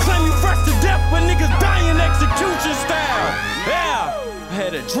now. Claim you fresh to death, but niggas dying execution style. Yeah, I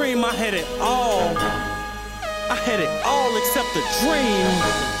had a dream, I had it all. I had it all except a dream.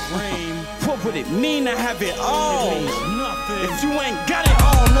 what it mean to have it all. If you ain't got it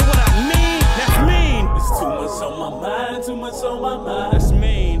all, know what I mean? That's mean. It's too much on my mind, too much on my mind. That's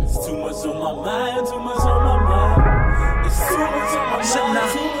mean. It's too much on my mind, too much on my mind. It's too much on my mind, too much on my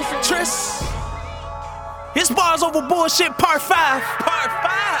mind. Tris, it's Bars Over Bullshit Part 5. Part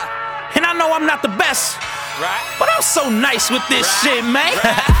 5. And I know I'm not the best, right? But I'm so nice with this shit, man.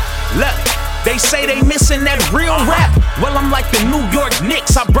 Look, they say they missing that real rap. Well, I'm like the New York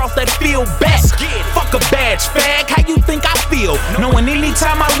Knicks, I brought that feel back. Fuck a badge, fag, how you think I feel? Knowing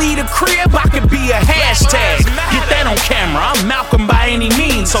anytime I leave a crib, I could be a hashtag. Get that on camera, I'm Malcolm by any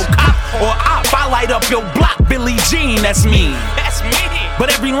means. So cop or op, I light up your block, Billie Jean, that's me. That's me. But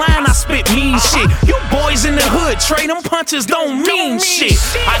every line I spit means shit. You boys in the hood, trade them punches don't mean shit.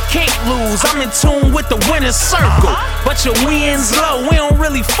 I can't lose, I'm in tune with the winner's circle. But your wins low, we don't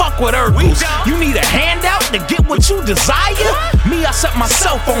really fuck with Urkels. You need a handout to get what you desire? Me, I set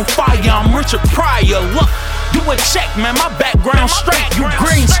myself on fire, I'm Richard Pryor. Look, do a check, man, my background straight. You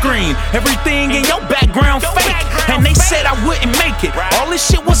green screen, everything in your background fake. And they said I wouldn't make it, all this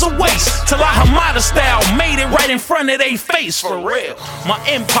shit was a waste. Till I Hamada style made it right in front of they face, for real. My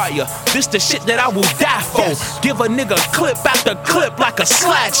empire, this the shit that I will die for. Give a nigga clip after clip like a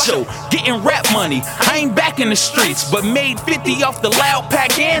slideshow. Getting rap money, I ain't back in the streets, but made 50 off the loud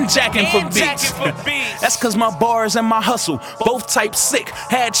pack and jacking for beats. That's cause my bars and my hustle, both type sick.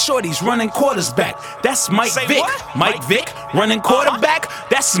 Had shorties running quarters back, that's Mike Vick. Mike Vick, running quarterback,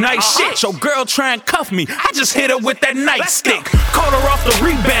 that's nice shit. Your girl try and cuff me, I just hit her with that nightstick. Caught her off the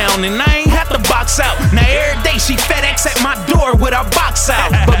rebound and I ain't have to box out. Now every day she FedEx at my door with her box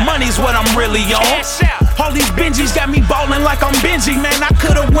out. But money's what I'm really on. All these Benjis got me ballin' like I'm Benji, man, I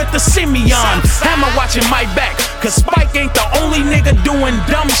could've went to Simeon. Hammer watching my back, cause Spike ain't the only nigga doing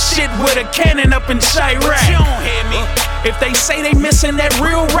dumb shit with a cannon up in Chirac. You don't hear me. If they say they missing that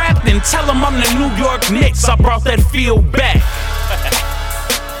real rap, then tell them I'm the New York Knicks, I brought that feel back.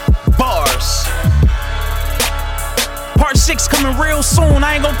 Bars. Part 6 coming real soon,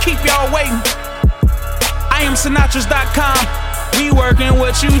 I ain't gonna keep y'all waiting. I am Sinatras.com, we working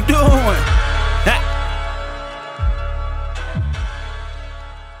what you doing.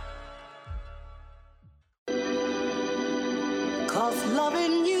 Cause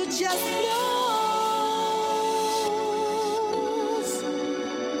loving you just blows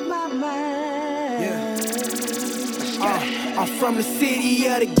my mind. I'm from the city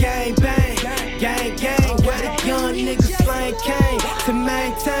of the gang bang, gang gang, where the young niggas slang cane to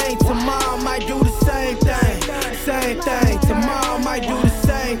maintain. Tomorrow might do the same thing, same thing. Tomorrow might do the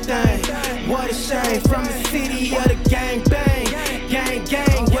same thing. What a shame. From the city of the gang bang, gang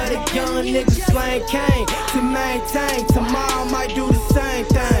gang, where the young niggas slang cane to maintain. Tomorrow might do the same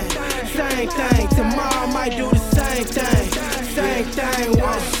thing, same thing. Tomorrow might do the same thing, same thing.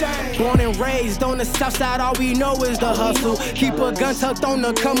 What a shame. Born and raised on the south side, all we know is the hustle. Keep a gun tucked on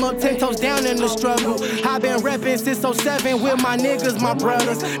the come up, 10 toes down in the struggle. I've been reppin' since 07 with my niggas, my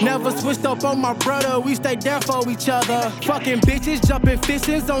brothers. Never switched up on my brother, we stay there for each other. Fucking bitches, jumping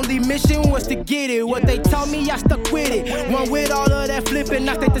fences, only mission was to get it. What they taught me, I stuck with it. One with all of that flipping,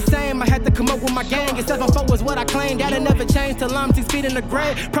 I stayed the same. I had to come up with my gang, and 7-4 was what I claimed. That'll never change till I'm 6 feet in the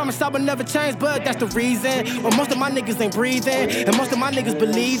grave. Promise I would never change, but that's the reason. Or most of my niggas ain't breathing, and most of my niggas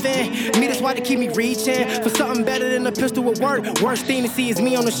believing me, that's why they keep me reaching for something better than a pistol at work. Worst thing to see is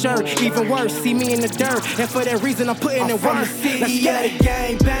me on the shirt, even worse, see me in the dirt. And for that reason, I'm putting in work. City of the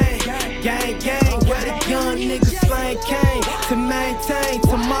gang bang, gang gang, where the young niggas slang cane to maintain.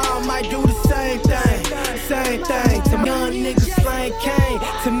 Tomorrow might do the same thing, same thing. Some young niggas slang cane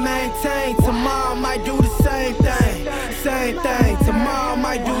to maintain. Tomorrow might do the same thing, same thing. Tomorrow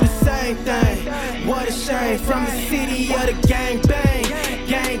might do the same thing. What a shame. From the city of the gang bang,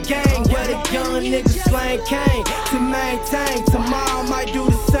 gang gang, where the young niggas slang cane to maintain. Tomorrow might do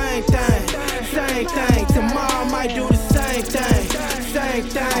the same thing, same thing. Tomorrow might do the same thing, same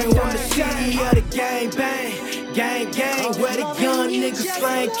thing. From the city of the gang bang, gang gang, where the young niggas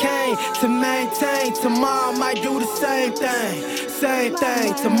slang cane to maintain. Tomorrow might do the same thing, same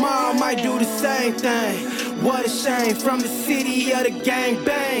thing. Tomorrow might do the same thing. What a shame. From the city of the gang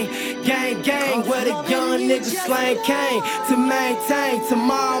bang, gang gang, where the young niggas slang cane to maintain.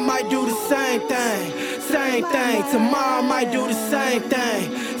 Tomorrow might do the same thing, same thing. Tomorrow might do the same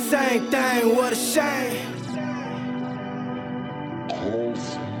thing, same thing. What a shame.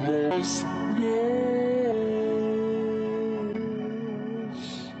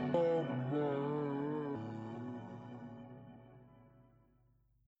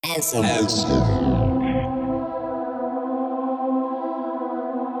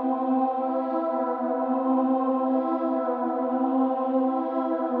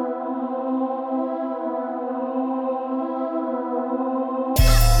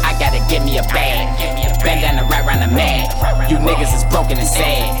 give me a bag. Bandana right round the mag. You niggas is broken and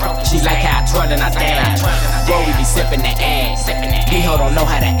sad. She like how I twirl and I dance. Bro, we be sippin' the ass. These hoes don't know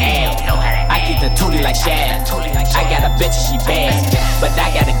how to act. I keep the tootie like Shad. I got a bitch and she bad, but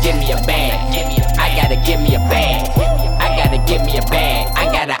I gotta give me a bag. I gotta give me a bag. I gotta give me a bag.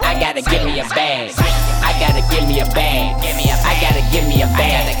 I gotta give me a bag. I gotta give me a bag. I gotta give me a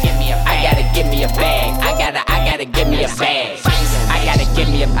bag. I gotta give me a bag. I gotta give me a bag. I gotta give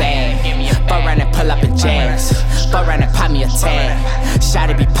me a bag. Fuck around and pull up in jazz. Fuck around and pop me a tag.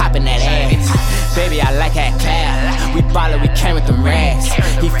 Shawty be popping that ass. Baby, I like that clap. We ballin', we came with them rags.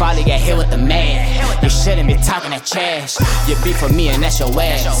 He finally got hit with the man. You shouldn't be talking that trash. You beef for me and that's your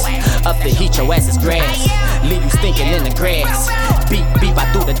ass. Up the heat, your ass is grass. Leave you stinking in the grass. Beep, beep, I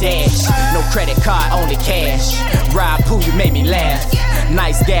do the dash. No credit card, only cash. Rob Pooh, you made me laugh.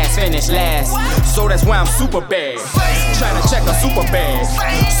 Nice gas, finish last. So that's why I'm super bad. Tryna check a super bag.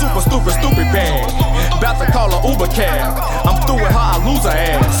 Super stupid bag. About to call a Uber cab. I'm through with her, I lose her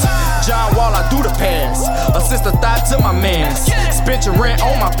ass. John Wall, I do the pass. Assist a thought to my mans. Spent your rent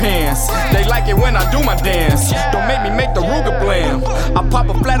on my pants. They like it when I do my dance. Don't make me make the Ruger blam. I pop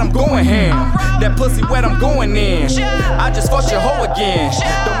a flat, I'm going ham. That pussy wet, I'm going in. I just fucked your hoe again.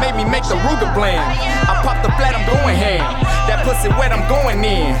 Don't make me make the Ruger blam. I pop the flat, I'm going ham. That pussy wet, I'm going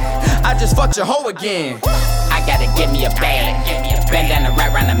in. I just fucked your hoe again. I gotta give me a bag. Bandana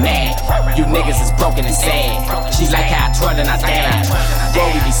right round the mag. You niggas is broken and sad. She like how I twirl and I dance.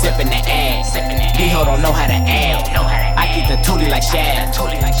 Bro, we be sippin' the ass. These hoes don't know how to act. I keep the tootie like Shad.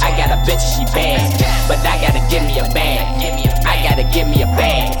 I got a bitch and she bad, but I gotta give me a bag. I gotta give me a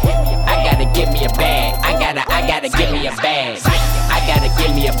bag. I gotta give me a bag. I gotta give me a bag. I gotta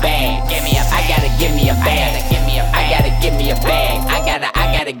give me a bag. I gotta give me a bag. I gotta give me a bag. I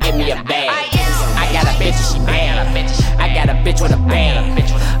gotta give me a bag. I got a bitch and she bad. I got a bitch with a bag.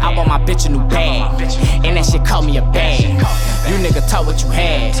 I bought my bitch a new bag, and that shit called me a bag. You nigga talk what you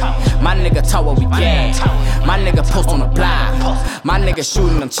had. My nigga talk what we get. My nigga post on the block. My nigga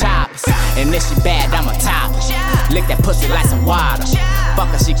shooting them choppers. And if she bad, I'm a top. Lick that pussy like some water. Fuck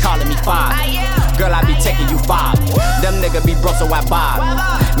her, she calling me father. Girl, I be taking you father. Them nigga be broke, so I bother.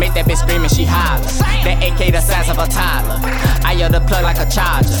 Make that bitch scream and she holler. That AK the size of a toddler. I yell the plug like a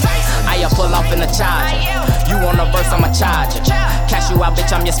charger. I yell pull off in the charger. You want a verse, I'm a charger. Cash you out,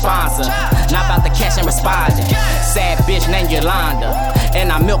 bitch, I'm your sponsor. Not about the cash and responding. Sad bitch named Yolanda. And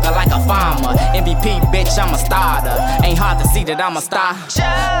I milk her like a farmer. MVP, bitch, I'm a starter. Ain't hard to see that I'm a star.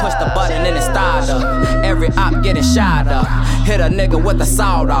 Push the button and it starter. Every op getting shot up. Hit a nigga with a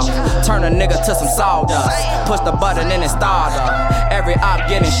sawed off. Turn a nigga to some sawdust. Push the button and it starter. Every op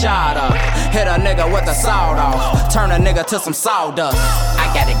getting shot up. Hit a nigga with a sawed off. Turn a nigga to some sawdust. I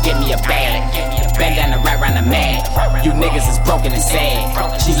gotta give me a bag. Bandana right round the mag. You niggas is broken and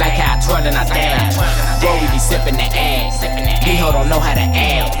sad. She like how I twirl and I dance. Bro, we be sippin' the ass. These hoes don't know how to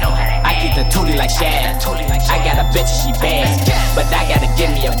act. I keep the tootie like Shad. I got a bitch and she bad, but I gotta give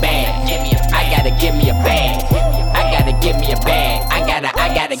me a bag. I gotta give me a bag. I gotta give me a bag. I gotta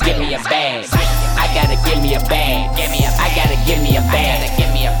give me a bag. I gotta give me a bag. I gotta give me a bag.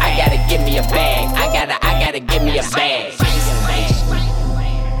 I gotta give me a bag. I gotta give me a bag.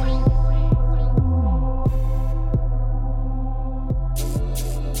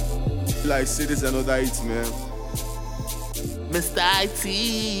 Like cities and other hits, man. Mr. IT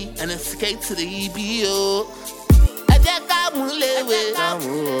and escape to the EBO. I jẹ́ ká mú léwe.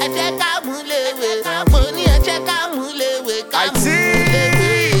 Ẹ jẹ́ ká mú léwe. Mo ní ẹ jẹ́ ká mú léwe. Ká mú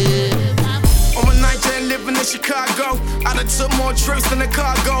léwe. I'm a Nigerian living in Chicago. I done took more trips than a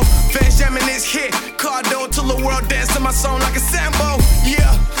cargo. Benjamin is hit. Cardo till the world dance to my song like a sambo.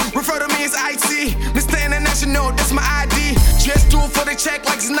 Yeah, refer to me as IT. Mr. International, that's my ID. Just do it for the check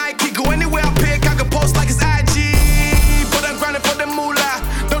like it's Nike. Go anywhere I pick, I can post like it's IG. But I'm grinding for the moolah.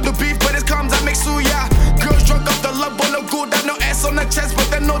 Don't do beef, but it comes, I make suya. Girls drunk off the love, but no good. That no ass on the chest, but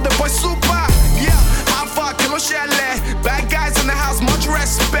they know the boy super. Yeah, how far can we share that? Bad guys in the house, much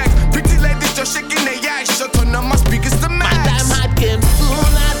respect. Pretty ladies just shaking their ass. Shut on my speakers to max. My time had came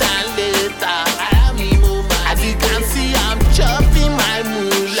sooner than later. As you can see, I'm chopping my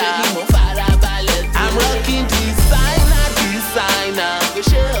moolah. I'm rocking designer.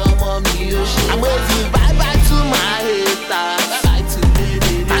 I'm waving bye-bye to my haters.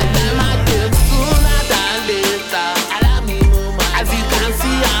 My time had came sooner than later. As you can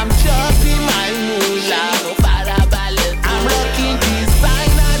see, I'm chopping my moolah. I'm rocking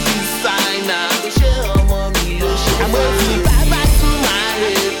designer. I'm waving bye-bye to my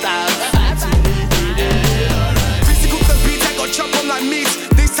haters. Physical the beat, I go chop on like meat.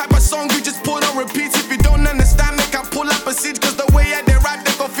 This type of song you just put on repeat. If you don't understand, make I pull up a seat. Cause the way I they rap,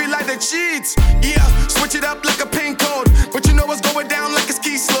 they gon' feel like they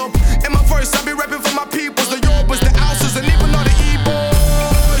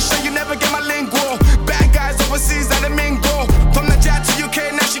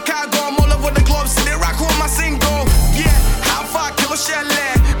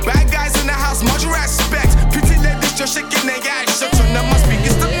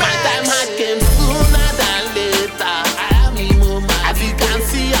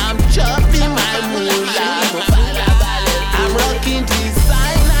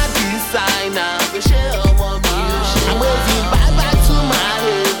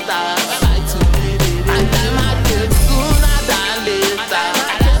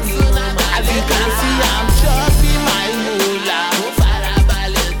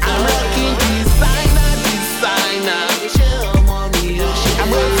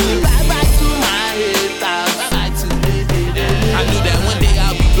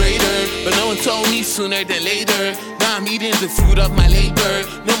sooner than later. Now I'm eating the fruit of my labor.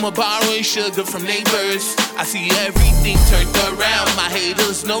 No more borrowing sugar from neighbors. I see everything turned around. My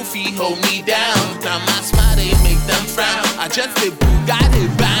haters no fee hold me down. Now my smile they make them frown. I just did Bugatti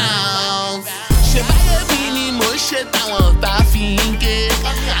bounce. Ṣé báyé bí ni mo ṣe táwọn ọ̀tá fi ń gé?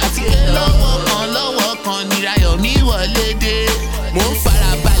 Àti pé lọ́wọ́ kan níráyọ̀ mi wọlé dé. Mo ń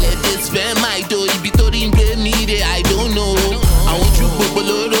farabalẹ̀ dé spend my dough. Ibi tó rí ń gbé mi dé I don't know. Àwọn ojú gbogbo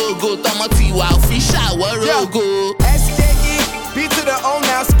lórógo tọmọ ti wà fi ṣàwọ́rọ́gò. SKE, B to the O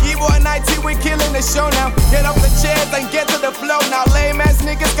now. Ski boy 19, we killing the show now. Get off the chairs and get to the flow now. Lame ass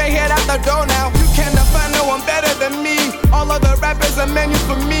niggas can't head out the door now. You cannot find no one better than me. All of the rappers are menu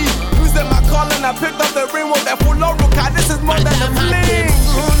for me. Using my calling, I picked up the ring with that full Ruka. This is more than a fling.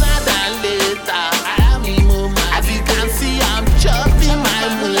 Sooner than later, as you can see, I'm chopping my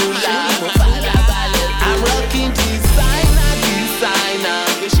moolah. I'm rocking designer.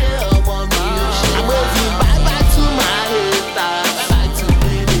 I'm waving bye-bye to my haters.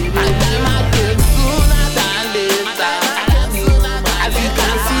 And then I get sooner than later. As you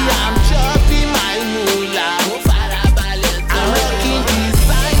can see, I'm chopping my moolah. I'm rocking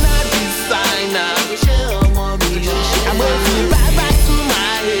designer. I'm waving bye-bye to my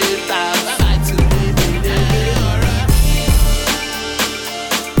haters.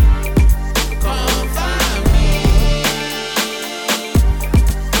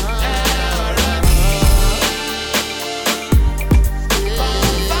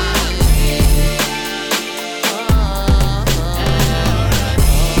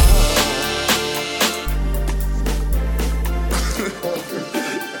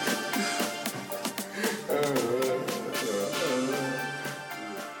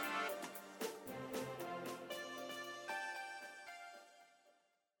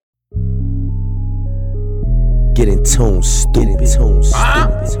 Get in tune, stupid.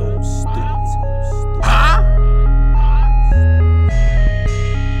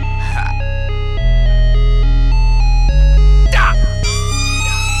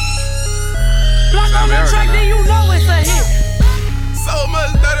 Block on the track, then you know it's a hit. So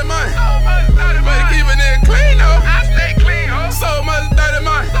much dirty money, but keeping it clean though. I stay clean, ho. So much dirty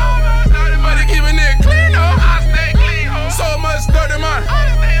money, but keeping it clean though. I stay clean, ho. So much dirty money,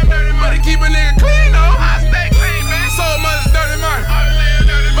 but keeping it clean though. I stay clean, man. So much dirty money,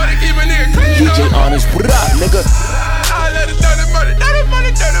 but keeping it clean though. DJ Honest, what up, nigga? I let it dirty money, dirty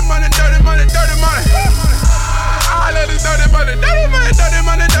money, dirty money, dirty money, dirty money. I let it dirty money, dirty money, dirty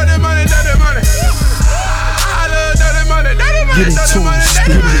money, dirty money, dirty money. I love dirty money, dirty money, dirty money, dirty money, dirty money. So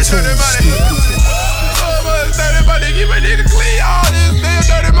much dirty money, keep a nigga clean. All this damn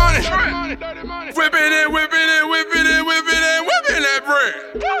dirty money. Whipping it, whipping it, whipping it, whipping it, whipping that bread.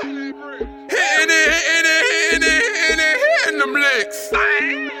 Hitting it, hitting it, hitting it, hitting it, hitting them licks.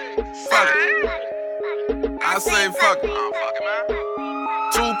 Fuck it. I say fuck it.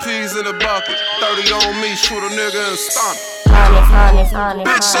 2 peas in a bucket, 30 on me, shoot a nigga in the stomach.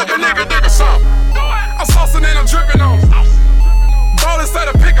 Bitch, suck a nigga, something. I'm saucing and I'm dripping on. Ballin' said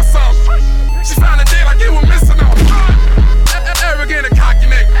to pick or something. She found a dick like it was missing on. Arrogant and cocky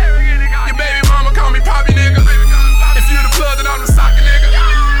nigga. Your baby mama call me poppy nigga. If you the plug, then I'm the socket nigga.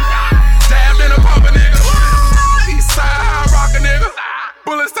 Dabbed in a pumper nigga. East side high rocker nigga.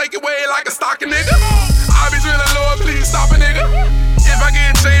 Bullets take away like a stalker nigga. I be drilling Lord, please stop a nigga. If I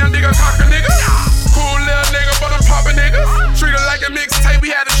get jammed, nigga, cock a nigga. Cool little nigga, but I'm poppin' nigga. Treat her like a mixtape,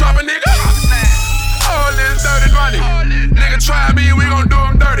 we had to drop a nigga. All this dirty money. Nigga try me, we gon' do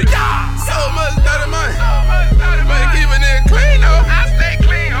him dirty. So much dirty money. But keeping it clean, though. I stay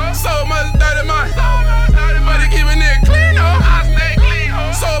clean, ho. So much dirty money. But keeping it clean, though. I stay clean,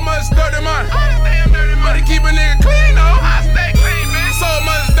 ho. So much dirty money. But keeping it clean, though. I stay clean, man. So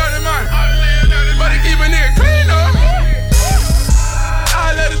much dirty money. But keeping it clean, though.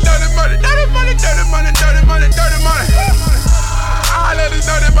 I let it dirty money, dirty money, dirty money, dirty money, dirty money. I let it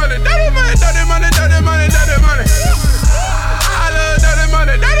dirty money, dirty money, dirty money, dirty money, dirty money. I love dirty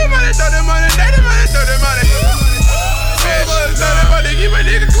money, dirty money, dirty money, dirty money, dirty money. Bitch, dirty money, keep a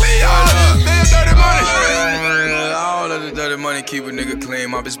nigga clean. All this damn dirty money. All of the dirty money keep a nigga clean.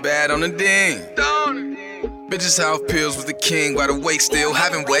 My bitch bad on the ding. Bitches half pills with the king by the wake, still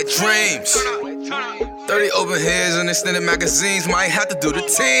having wet dreams. 30 open heads and extended magazines, might have to do the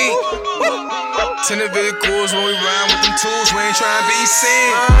team. Tinted vehicles when we ride with them tools, we ain't trying to be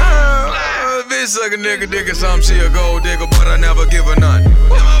seen. Bitch suck a nigga dick or something, she a gold digger, but I never give her none.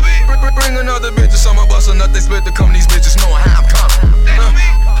 Bring another bitch or something, bust a nut, they split the company, these bitches knowing how I'm coming.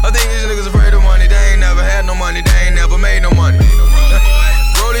 I think these niggas afraid of money, they ain't never had no money, they ain't never made no money.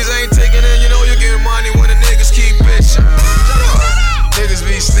 Rollies ain't taking in, you know you get money when the niggas keep bitching. Niggas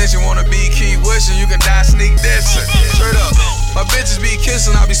be snitching, wanna be keep wishing, you can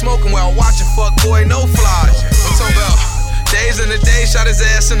his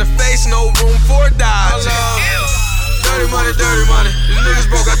ass in the face, no room for a dodge. Dirty money, dirty money. These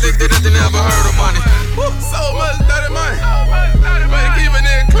niggas broke, I think that they never heard of money. Woo, so much dirty money. But keeping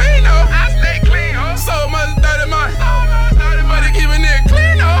it clean, though. I stay clean, ho. So much dirty money. But keeping it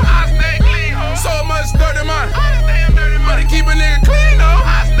clean, though. I stay clean, ho. So much dirty money. But keeping it clean, though.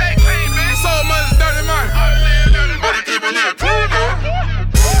 I stay clean, man. So much dirty money. But keeping it clean, though.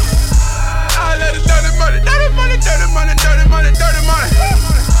 I let it dirty money, dirty money, dirty money, dirty money, dirty money.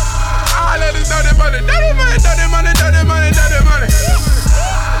 I love this dirty money, dirty money, dirty money, dirty money, dirty money.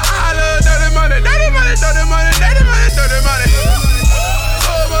 I love dirty money, dirty money, dirty money, dirty money, dirty money.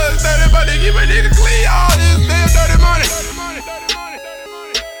 So much dirty money, keep a nigga clean, all this damn dirty money.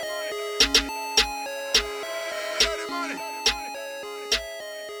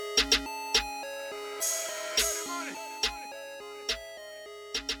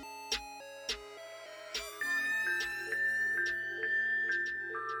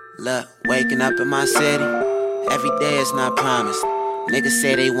 Look, waking up in my city, every day is not promised. Niggas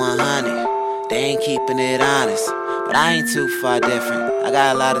say they 100, they ain't keeping it honest. But I ain't too far different. I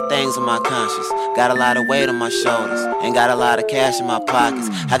got a lot of things on my conscience, got a lot of weight on my shoulders, and got a lot of cash in my pockets.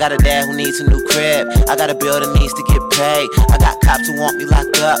 I got a dad who needs a new crib, I got a bill that needs to get paid. I got cops who want me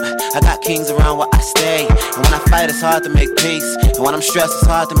locked up, I got kings around where I stay. And when I fight, it's hard to make peace, and when I'm stressed, it's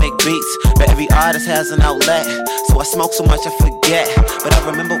hard to make beats. But every artist has an outlet, so I smoke so much I forget. But I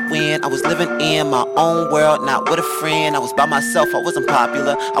remember when I was living in my own world, not with a friend. I was by myself, I wasn't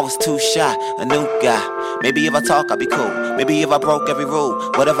popular, I was too shy, a new guy. Maybe if I talk, I'll be cool. Maybe if I broke every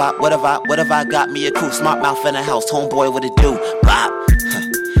rule. What if I got me a crew? Smart mouth in the house, homeboy, what it do? Bop.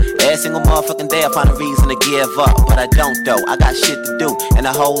 Every single motherfucking day I find a reason to give up. But I don't though, I got shit to do, and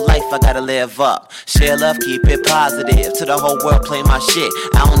the whole life I gotta live up. Share love, keep it positive, to the whole world play my shit.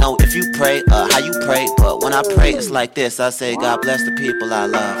 I don't know if you pray, how you pray, but when I pray it's like this. I say, God bless the people I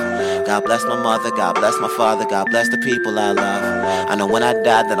love, God bless my mother, God bless my father, God bless the people I love. I know when I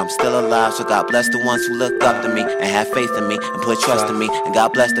die that I'm still alive, so God bless the ones who look up to me and have faith in me and put trust in me. And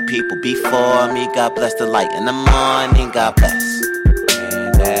God bless the people before me, God bless the light in the morning, God bless.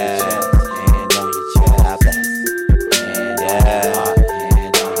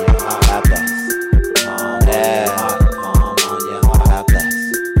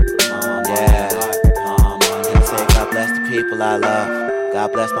 I love.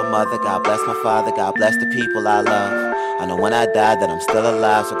 God bless my mother, God bless my father, God bless the people I love. I know when I die that I'm still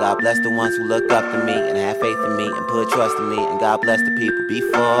alive, so God bless the ones who look up to me and have faith in me and put trust in me. And God bless the people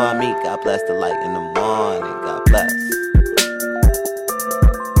before me, God bless the light in the morning, God bless.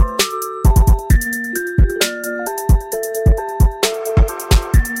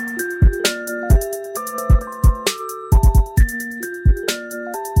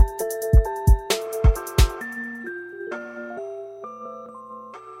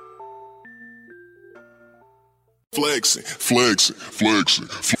 Flexing, flexing, flexing,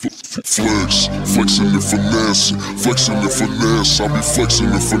 flex, flexing and finessing, flexing and finesse. I be flexing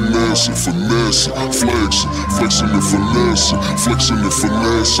and finessing, finessing, flexing, flexing and finessing, flexing and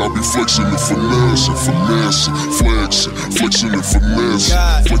finesse. I be flexing and finessing, finessing, flexing, flexing and finesse,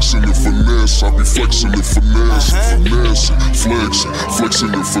 flexing and finesse. I be flexing and finessing, finessing, flexing,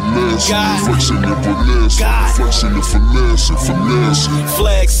 flexing and finesse, flexing and finesse, flexing and finessing, finessing,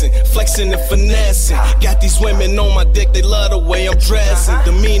 flexing, flexing and finessing. Got these women on my dick, they love the way I'm dressing.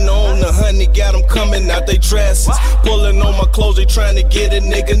 Demeanor on the honey, got them coming out they dresses. Pulling on my clothes, they trying to get a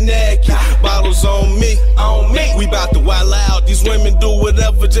nigga naked. Bottles on me, we bout to wild out. These women do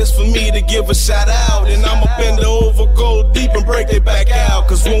whatever just for me to give a shout out. And I'ma bend over, go deep and break it back out.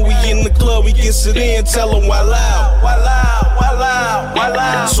 Cause when we in the club, we get it in, tell them wild out, wild out, wild out, wild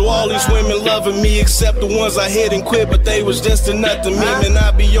out. So all these women loving me except the ones I hit and quit, but they was just a nut to me. Man,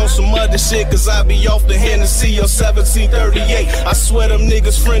 I be on some other shit, cause I be off the Hennessy on 1738. I swear them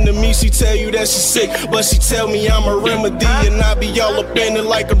niggas friend of me, she tell you that she sick, but she tell me I'm a remedy. And I be all up in it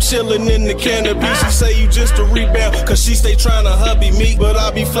like I'm chillin' in the cannabis. She say you just a rebound, cause she stay tryna hubby me, but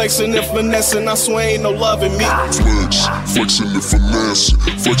I be flexing and finessing, I swear ain't no love in me. Flex, flexing and finessing,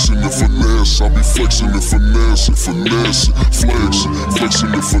 flexing and finesse. I be flexing and finessing, finessing, flexing,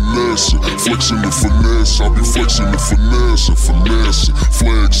 flexing and finessing, flexing and finesse. I be flexing and finessing, finessing,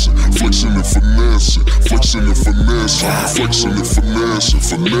 flexing, flexing and and finessing, flexing and finessing, flexing and finessing,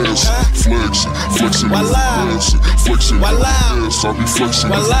 finessing, flexing, flexing and finessing, flexing and finessing. I be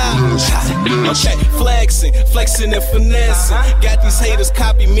flexing and finessing. Okay, flexing and finessing. Got these haters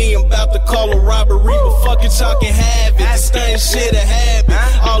copy me, I'm about to call a robbery, but fuck it, y'all can have it. This thing shit a habit.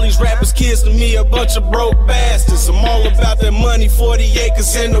 All these rappers kids to me, a bunch of broke bastards. I'm all about that money, 40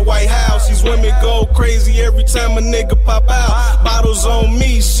 acres in the White House. These women go crazy every time a nigga pop out. Bottles on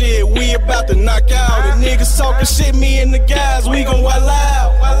me, shit, we about to knock out. And niggas talking shit, me and the guys, we gon' wild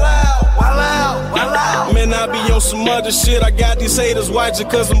out, wild out, wild out, wild out. Man, I be on some other shit. I got these haters watching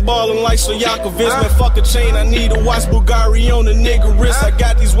cause I'm ballin' like Soyakovitz. Man, fuck a chain, I need to watch Bulgari on the nigga wrist. I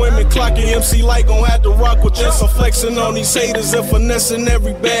got these women clocking MC Light, gon' have to rock with this. I'm flexing on these haters and finessing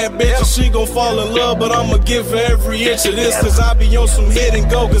every bad bitch. And she gon' fall in love, but I'ma give her every inch of this. Cause I be on some hit and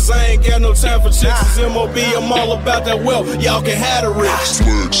go, cause I ain't got no time for chicks. It's MOB, I'm all about that wealth, y'all can have the rich.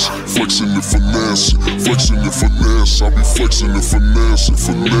 Flexing and finessing, flexing and finesse. I be flexing and finessing,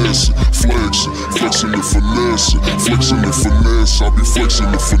 finessing, flexing and finessing, flexing and finesse. I be flexing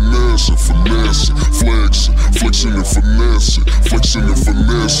and finessing, finessing, flexing and finessing, flexing and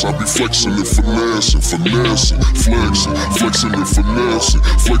finesse. I be flexing and finessing, finessing, flexing and finessing,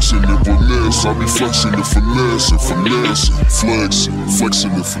 flexing and finesse. I be flexing and finessing, finessing,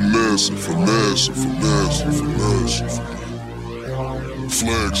 flexing and finessing, finessing, finessing.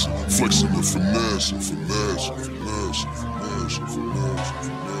 Flexing and finessing, finessing, finessing, finessing.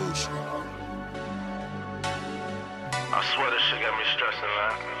 I swear this shit got me stressing,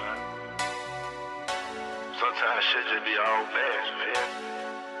 man. Sometimes shit just be all bad, man.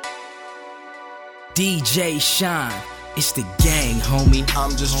 DJ Sean, it's the gang, homie.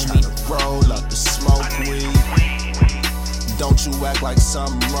 I'm just trying to roll up the smoke weed. Don't you act like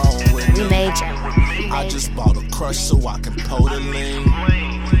something wrong with me. I just bought a crush so I can pull the lean.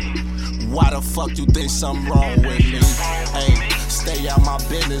 Why the fuck you think something wrong with me? Hey, stay out my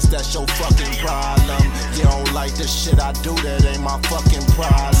business, that's your fucking problem. You don't like the shit I do, that ain't my fucking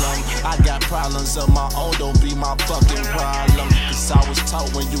problem. I got problems of my own, don't be my fucking problem. Cause I was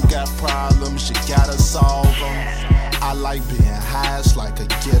taught when you got problems, you gotta solve them. I like being high, it's like a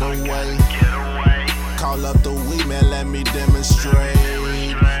getaway. Call up the weed, man, let me demonstrate.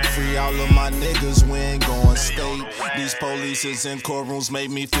 Free all of my niggas, we ain't going state. These polices in courtrooms make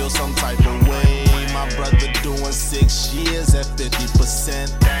me feel some type of way. My brother doing 6 years at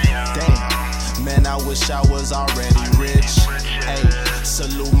 50%. Damn, man, I wish I was already rich. Hey,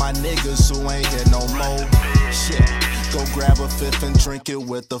 salute my niggas who ain't here no more. Shit, go grab a fifth and drink it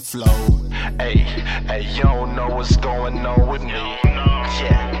with the flow. Hey, you don't know what's going on with me.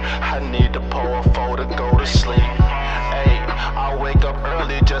 Yeah, I need to pour a four to go to sleep. Hey, I wake up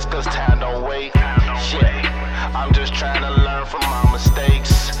early just cause time don't wait. Yeah, I'm just trying to learn from my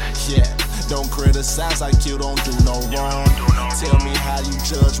mistakes. Yeah, don't criticize like you don't do no wrong. Tell me how you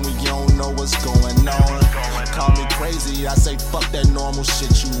judge when you don't know what's going on. Call me crazy, I say fuck that normal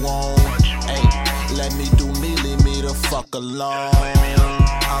shit you want. Hey, let me do me, leave me the fuck alone.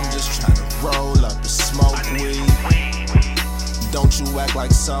 I'm just trying to roll up the smoke weed. Don't you act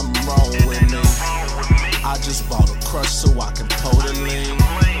like something wrong with me. I just bought a crush so I can pull the lean.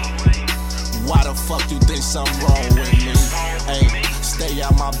 Why the fuck you think something wrong with me? Hey, stay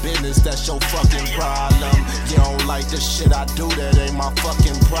out my business, that's your fucking problem. You don't like the shit I do, that ain't my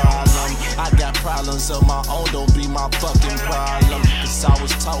fucking problem. I got problems of my own, don't be my fucking problem. Cause I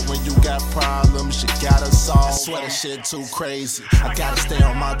was taught when you got problems, you gotta solve. I swear that shit too crazy, I gotta stay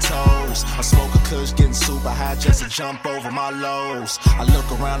on my toes. I smoke a kush, getting super high just to jump over my lows. I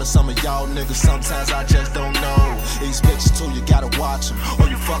look around at some of y'all niggas, sometimes I just don't know. These bitches too, you gotta watch them, or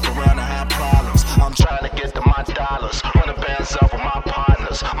you fuck around and have problems. I'm trying to get to my dollars, run the bands up with my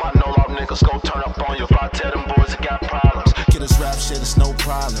partners. My no-law niggas gon' turn up on you if I tell them boys that got problems. Get this rap shit, it's no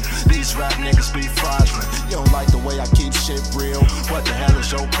problem. These rap niggas be fraudulent. You don't like the way I keep shit real, what the hell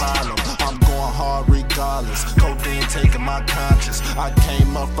is your problem? I'm going hard regardless, codeine taking my conscience. I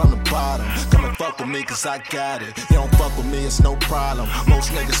came up from the bottom, come and fuck with me cause I got it. You don't fuck with me, it's no problem.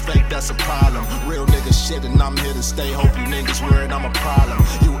 Most niggas fake, that's a problem. Real niggas shit and I'm here to stay. Hope you niggas worried I'm a problem.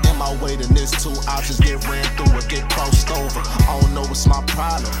 You in my way, then this 2 options get ran through or get crossed over. I don't know what's my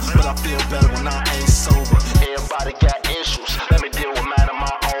problem, but I feel better when I ain't sober. Everybody got issues, let me deal with mine in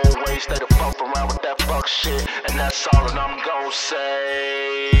my own way. Stay the fuck around with that fuck shit, and that's all that I'm gon'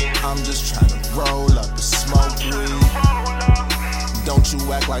 say. I'm just trying to roll up the smoke weed. Don't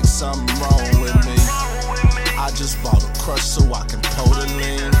you act like something wrong with me. I just bought a crush so I can pull the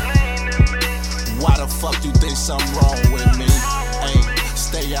lean. Why the fuck you think something wrong with me? Hey,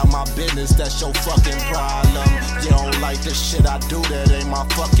 stay stay out my business, that's your fucking problem. You don't like the shit I do, that ain't my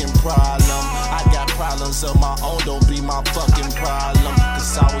fucking problem. I got problems of my own, don't be my fucking problem.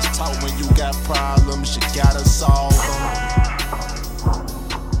 Cause I was taught when you got problems, you gotta solve them.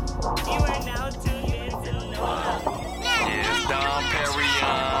 Yeah, Dom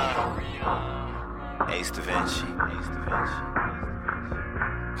Perignon. Ace Da Vinci.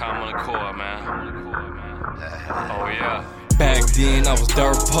 Come on the court, man. Oh, yeah. Back then I was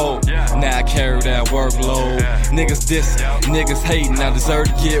dirt poor, now I carry that workload. Niggas dissing, niggas hating, I deserve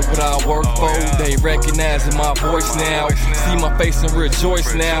to get what I work for. They recognizing my voice now, see my face and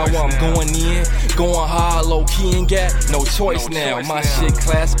rejoice now. I'm going in, going hard, low key and got no choice now. My shit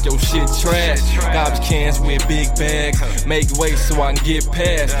classic, your shit trash. Garbage cans with big bags, make way so I can get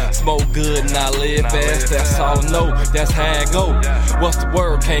past. Smoke good and I live fast, that's all I know, that's how I go. What's the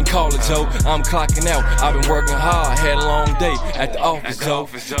word, can't call it Joe. I'm clocking out, I've been working hard, had a long day at the office, Joe.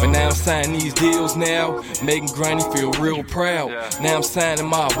 But now I'm signing these deals now, making Granny feel real proud. Now I'm signing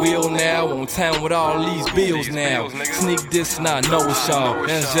my will now, on time with all these bills now. Sneak this and I know it's y'all.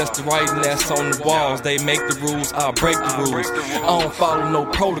 That's just the writing that's on the walls. They make the rules, I break the rules. I don't follow no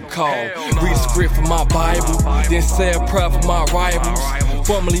protocol. Read the script from my Bible, then say a prayer for my rivals,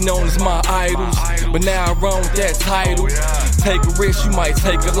 formerly known as my idols. But now I run with that title. Take a risk, you might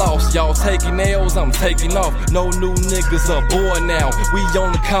take a loss. Y'all taking L's, I'm taking off. No new niggas aboard now. We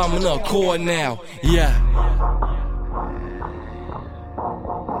on the common accord now. Yeah.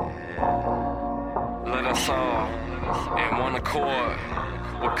 Let us all, in one accord,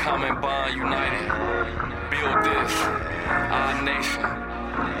 we're common bond united. Build this, our nation,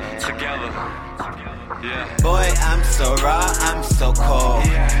 together. Yeah. Boy, I'm so raw, I'm so cold.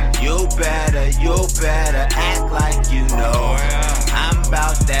 You better act like you know. I'm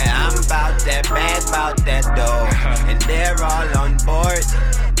about that bag, about that dough. And they're all on board,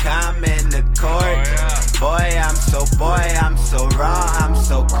 come in the court. Boy, I'm so raw, I'm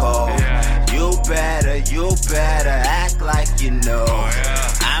so cold. You better act like you know.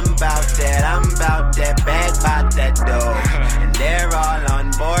 I'm about that bag, about that dough. And they're all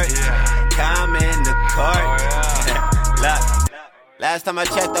on board, come in the court. Look, last time I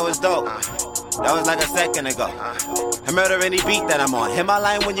checked, that was dope. That was like a second ago. I murder any beat that I'm on. Hit my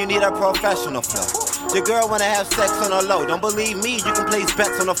line when you need a professional flow. Your girl wanna have sex on her low. Don't believe me, you can place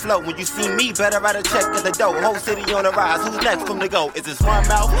bets on the float. When you see me, better write a check at the door. Whole city on the rise, who's next from the go? Is this one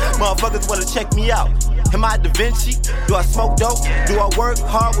mouth? Motherfuckers wanna check me out. Am I Da Vinci? Do I smoke dope? Do I work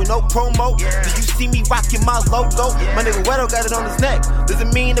hard with no promo? Do you see me rocking my logo? My nigga Wedo got it on his neck. Does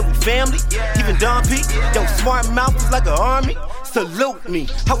it mean that we family? Even Don P? Yo, smart mouth is like an army. Salute me.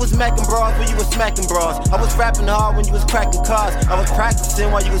 I was macking bras when you was smacking bras. I was rapping hard when you was cracking cars. I was practicing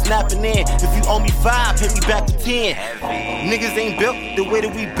while you was napping in. If you owe me 5, pay me back to 10. Niggas ain't built the way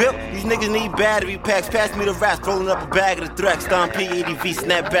that we built. These niggas need battery packs. Pass me the raps, rolling up a bag of the threats. Stomp P80V,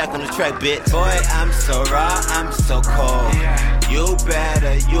 snap back on the track, bitch. Boy, I'm so raw, I'm so cold. You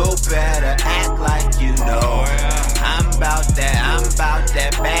better act like you know. I'm about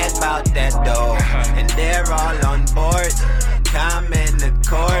that bag, about that dough. And they're all on board, come in the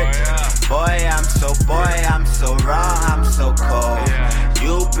court. Boy, I'm so raw, I'm so cold.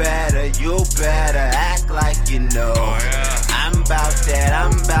 You better act like you know. I'm about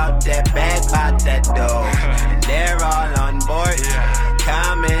that bag, about that dough. And they're all on board,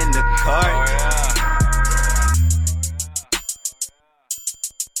 come in the court.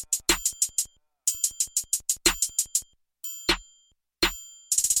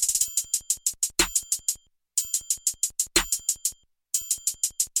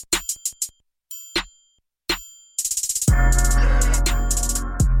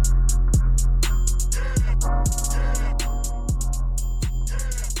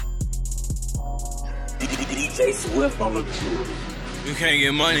 DJ Swift on the tour. You can't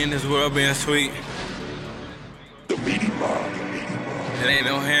get money in this world being sweet. The Meaty Mob. It ain't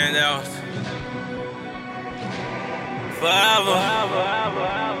no handouts. Forever.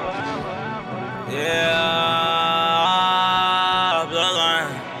 Yeah.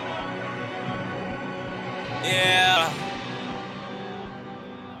 Bloodline. Yeah.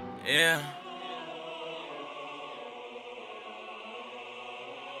 Yeah.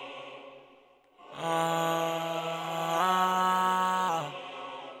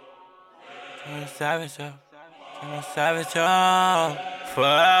 27 savage,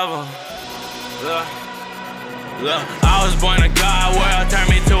 forever. Look, I was born a god, world turned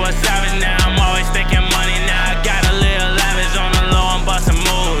me to a savage. Now I'm always thinking money, now I got a little lavish on the low, I'm busting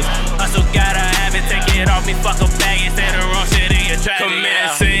moves. Hustle gotta have it, take it off me, fuck a bag, and say the wrong shit in your trap.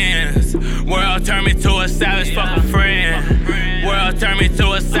 Commit sins, world turned me to a savage, fuck a friend. World turned me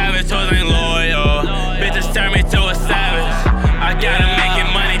to a a savage, hoes ain't loyal. Bitches turn me to a savage. I gotta make it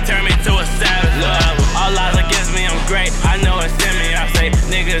money, turn me to a savage. Look, all lies against me, I'm great. I know it's in me. I say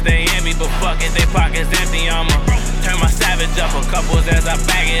niggas they envy, but fuck it, they pockets empty. I'ma turn my savage up a couple as I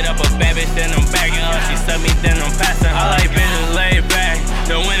bag it up. A bad bitch, then I'm bagging her. She suck me, then I'm passing her. I like bitches laid back.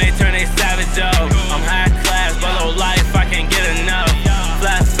 Then when they turn they savage up, I'm high class, but low life, I can't get enough.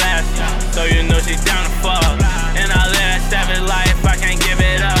 Flash fast, so you know she down to fuck. And I live that savage life, I can't give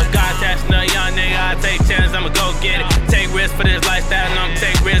it up. God attached to a young nigga, I take chances, I'ma go get it. Take risks for this lifestyle, and I'm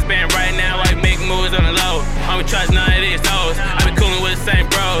take wristband right now. I make moves on the low. I don't trust none of these hoes. I be coolin' with the same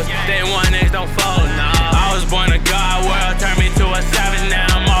bros. Day one niggas don't fold. Nah. I was born a god, world turned me to a savage. Now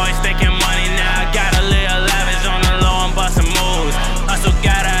I'm always thinking money. Now I gotta live lavish on the low. I'm bustin' moves. Hustle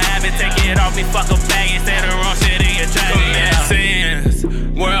gotta have it, take it off me, fuck a bag and say the wrong shit in your trash. Commit sins.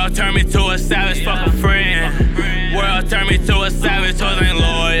 World turned me to a savage, fuck a friend. World turned me to a savage, hoes ain't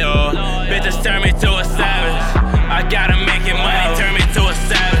loyal. Bitches turn me to a savage. I gotta make it money, turn me to a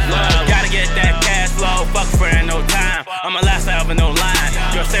savage. Gotta get that cash flow, fuck a friend, no time. I'm a last out with no line.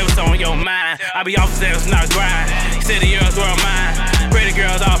 Your say what's on your mind. I be off sales, not grind. City girls, world mine. Pretty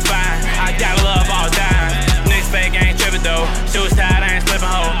girls all fine. I gotta love all time. Niggas fake, ain't trippin' though. Shoes tied, I ain't slippin'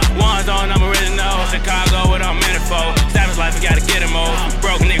 hoe. One's on, I'm original. Chicago, what I'm in it for. Savage life, you gotta get it more.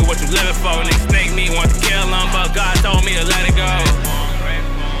 Broke nigga, what you living for? Niggas snake me, want to kill them, but God told me to let it go.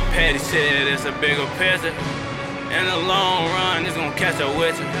 Petty shit, it's a bigger picture. In the long run, it's gon' catch up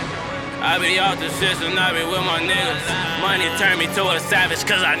with you. I be off the system, I be with my niggas. Money turned me to a savage,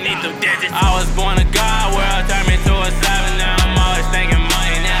 cause I need them digits. I was born a god, world turned me to a savage. Now I'm always thinking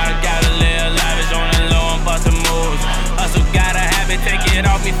money, now I gotta live lavish. On the low, I'm bustin' moves. Hustle gotta have it, take it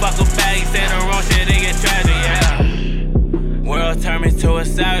off me, fuck a bag. Say the wrong shit, it get tragic, yeah. World turned me to a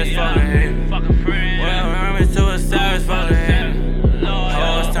savage, fuckin' hate. World turned me to a savage, fucking hate.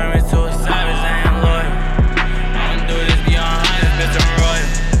 Hoes turned me to a savage, I ain't loyal. I don't do this beyond hundreds, bitch, I'm royal.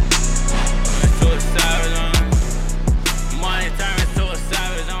 To a savage, money turn me to a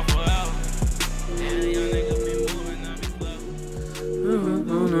savage, I'm forever. Yeah, young nigga be moving, I be slow.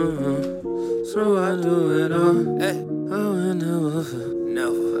 So I do it all. Hey. I will never,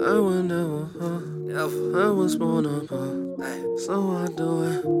 I will never, I was born up, so I do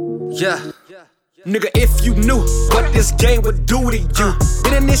it. Yeah. Nigga, if you knew what this game would do to you.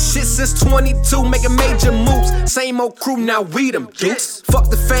 Been in this shit since 22, making major moves. Same old crew, now we them dukes.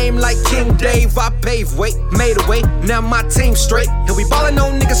 Fuck the fame like King Dave, I paved way, made a way. Now my team straight, and we ballin'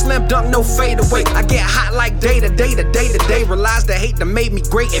 on niggas, slam dunk, no fade away. I get hot like day to day to day to day. Realize the hate that made me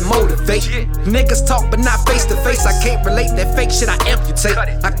great and motivate. Niggas talk but not face to face. I can't relate that fake shit, I amputate.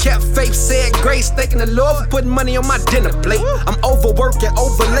 I kept faith, said grace, thanking the Lord for putting money on my dinner plate. I'm overworked and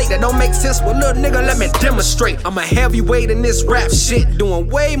over late, that don't make sense with little nigga. Let me demonstrate. I'm a heavyweight in this rap shit, doing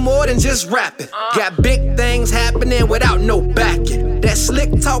way more than just rapping. Got big things happening without no backing. That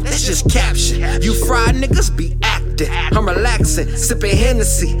slick talk, that's just caption. You fried niggas be acting. I'm relaxing, sipping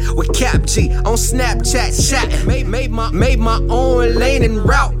Hennessy with Cap G on Snapchat chatting. Made my own lane and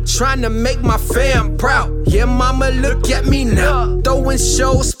route, trying to make my fam proud. Yeah, mama, look at me now. Throwing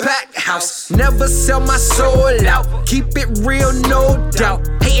shows, packed house. Never sell my soul out. Keep it real, no doubt.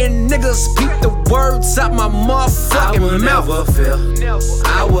 Hating niggas peep the words out my motherfucking mouth. I will never fail.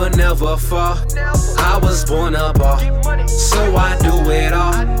 I will never fall. I was born a ball, so I do it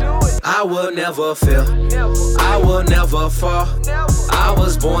all. I will never fail. I will never fall. I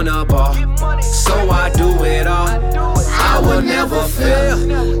was born a ball, so I do it all. I will never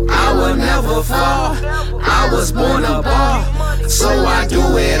fail. I will never fall. I was born a ball, so I do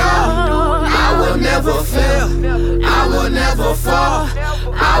it all. I will never fail. I will never fall.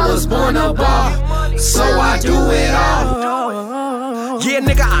 I was born a ball, so I do it all. Yeah,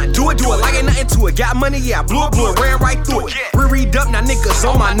 nigga, I do it like ain't nothing to it. Got money, yeah, I blew it, ran right through it. Read up, now niggas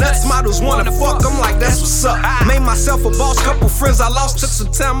on my nuts. Models wanna fuck, I'm like, that's what's up. Made myself a boss, couple friends I lost. Took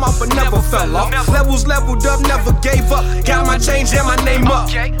some time off, but never fell off. Levels leveled up, never gave up. Got my change and my name up.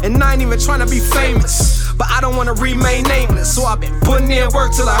 And I ain't even tryna be famous, but I don't wanna remain nameless. So I been putting in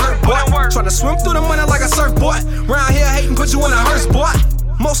work till I hurt, boy. Tryna swim through the money like a surfboard. Round here hating, put you in a hearse, boy.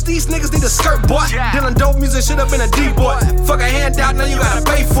 Most these niggas need a skirt, boy. Dealing dope music, shit up in a D-boy. Fuck a handout, now you gotta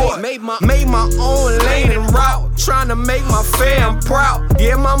pay for it. Made my own lane and route, trying to make my fam proud.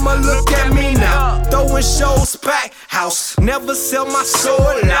 Yeah, mama, look at me now. Throwing shows, packed house. Never sell my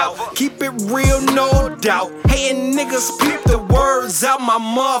soul out. Keep it real, no doubt. Hating niggas peep the words out my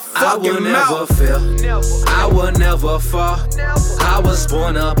motherfucking mouth. I will never fail. I will never fall. I was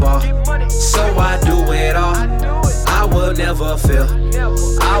born a ball, so I do it all. I I will never fail,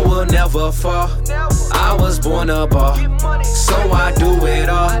 I will never fall. I was born a ball, so I do it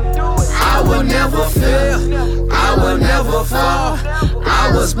all. I will never fail, I will never fall.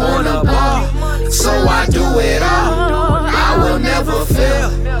 I was born a ball, so I do it all. I will never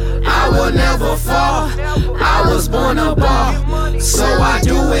fail, I will never fall. I was born a ball, so I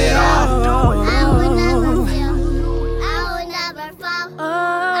do it all. I will never fail, I will never fall.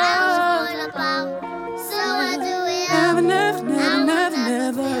 I was born a ball, so I do it all. I will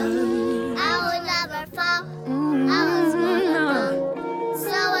never fail, I will never fall. I was born a ball,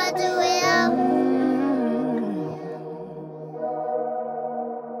 so I do it all.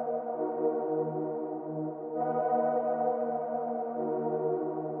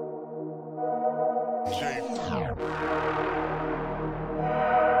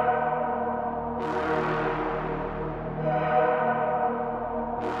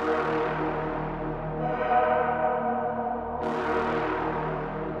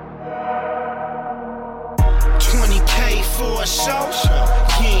 For a show,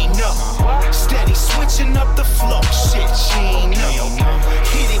 you ain't know. Steady switching up the flow, shit, you ain't know.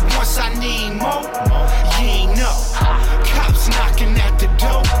 Hit it once, I need more, you ain't know. Cops knocking at the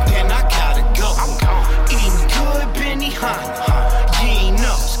door, then I gotta go. Eating good, Benihana, you ain't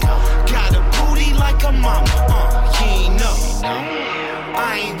know. Got a booty like a mama, you ain't know.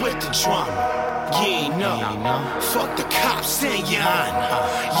 I ain't with the drama, you ain't know. Fuck the cops in your honor,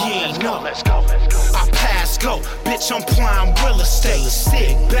 you ain't know. Let's go. I pass go, bitch, I'm prime real estate.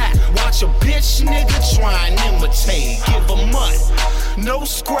 Sit back, watch a bitch nigga try and imitate. Give a mutt, no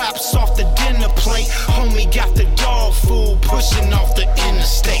scraps off the dinner plate. Homie got the dog food pushing off the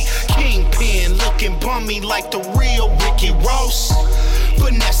interstate. Kingpin looking bummy like the real Ricky Ross.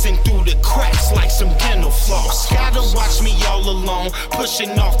 Finessing through the cracks like some dental floss. Gotta watch me all alone,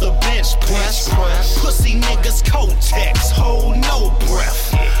 pushing off the bench press. Pussy niggas Kotex, hold no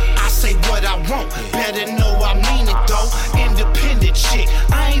breath. I say what I want, better know I mean it though. Independent shit,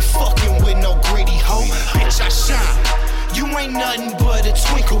 I ain't fucking with no greedy hoe. Bitch, I shine. You ain't nothing but a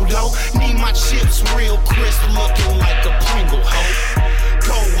twinkle though. Need my chips real crisp, looking like a Pringle hoe.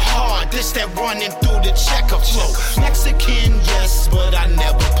 Go hard, this that running through the checker flow. Mexican, yes, but I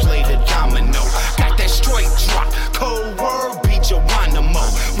never played a domino. Got that straight drop, cold word, beat Geronimo.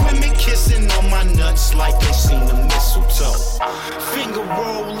 Women kissing on my nuts like they seen the mistletoe. Finger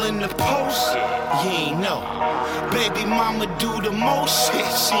roll in the post, you ain't know. Baby mama do the most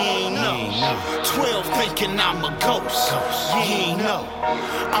shit, she ain't know. 12 thinking I'm a ghost, you ain't know.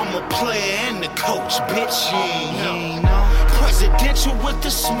 I'm a player and the coach, bitch, you ain't know. Presidential with the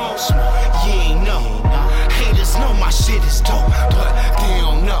smoke, you ain't know. Haters know my shit is dope, but they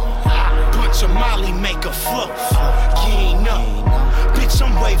don't know. Bunch of Molly make a float, you ain't know. Bitch,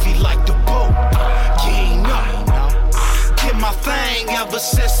 I'm wavy like the boat, you ain't know. Did my thing ever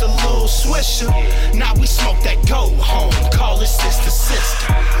since a little swisher. Now we smoke that go home, call it sister.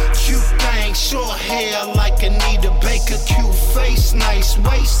 Cute thing, short hair like Anita Baker. Cute face, nice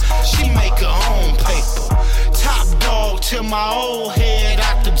waist, she make her own paper. Top dog till my old head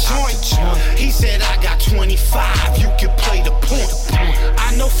out the joint. He said I got 25, you can play the point.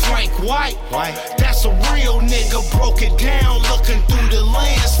 I know Frank White, that's a real nigga. Broke it down, looking through the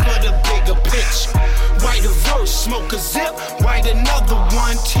lens for the bigger picture. Write a verse, smoke a zip, write another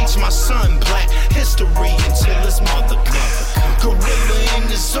one. Teach my son black history until his mother comes. Gorilla in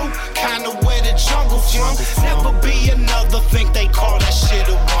the zoo, kinda where the jungle from. Never be another, think they call that shit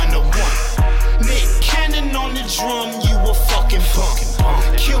a 101. Nick Cannon on the drum, you a fucking bum.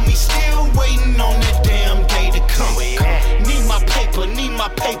 Kill me, still waiting on that damn day to come. Need my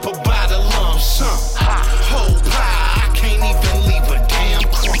paper by the lump sum. Whole pie, I can't even leave a damn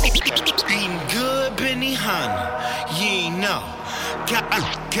crumb. Eating good Benihana, you ain't know.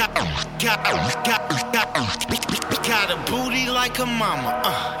 Got a booty like a mama,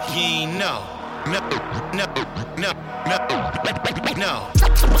 you ain't know. No.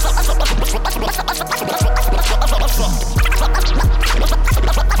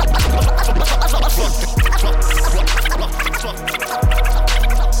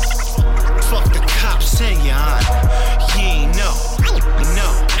 Fuck the cops in your honor, you ain't know. No.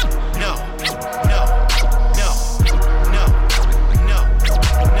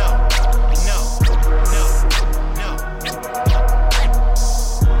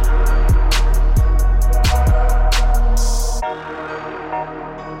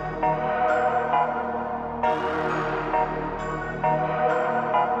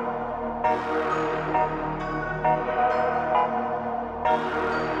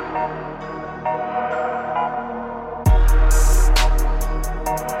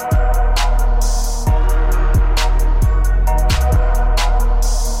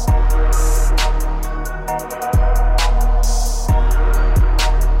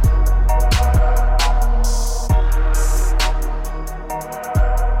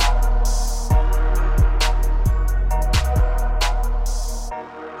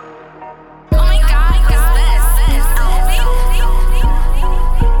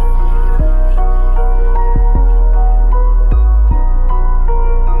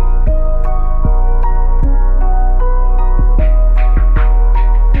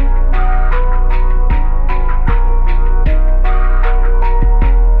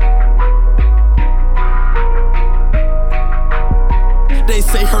 They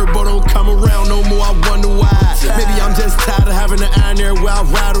say Herbo don't come around no more, I wonder why. Maybe I'm just tired of having an iron there where I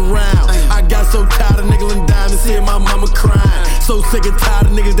ride around. I got so tired of nickel and diamond, seeing my mama crying. So sick and tired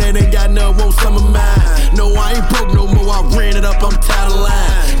of niggas that ain't got none, want some of mine. No, I ain't broke no more, I ran it up, I'm tired of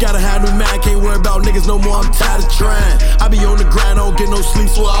lying. Gotta have new man, can't worry about niggas no more, I'm tired of trying. I be on the grind, I don't get no sleep,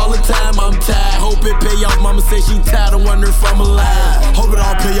 so all the time I'm tired. Hope it pay off, mama say she tired of wondering if I'm alive. Hope it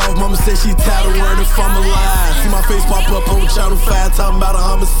all pay off, mama say she tired of wondering if I'm alive. See my face pop up on Channel 5, talking about a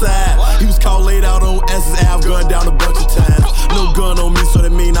homicide. He was caught laid out on S's Ave, gunned down a bunch of times. No gun on me, so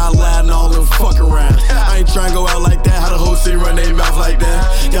that mean I lied and all them fuck around. I ain't tryna go out like that, how the whole city run their mouth like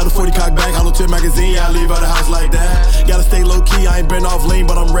that. Got a 40 cock back, hollow tip magazine, yeah, I leave out the house like that. Gotta stay low key, I ain't been off lean,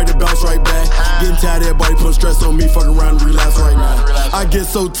 but I'm ready to bounce right back. Getting tired of everybody putting stress on me, fuck around and relapse right now. I get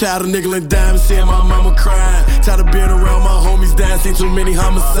so tired of nickel and dime, seeing my mama crying. Tired of being around my homies dying, see too many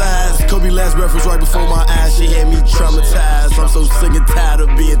homicides. Kobe last reference right before my eyes, she had me traumatized. I'm so sick and tired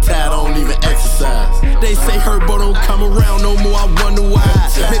of being tired, I don't even exercise. They say Herbo don't come around no more, I wonder why.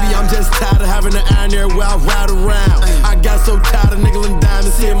 Maybe I'm just tired of having an iron there where I ride around. I got so tired of nickel and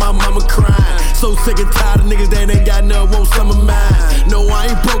diamond, seeing my mama crying. So sick and tired of niggas that ain't got none, want some of mine. No,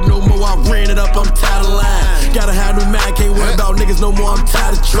 I ain't broke no more, I ran it up, I'm tired of lying. Gotta have new man, can't worry about niggas no more, I'm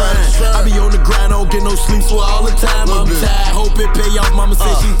tired of trying. I be on the grind, I don't get no sleep, so all the time I'm tired. Hope it pay off, mama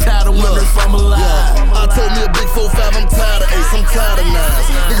say she tired of wondering if I'm alive. I told me a big 4-5, I'm tired of ace, I'm tired of nines.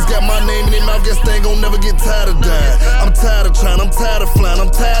 Niggas got my name in their mouth, guess they ain't gon' never get tired of dying. I'm tired of trying, I'm tired of flying,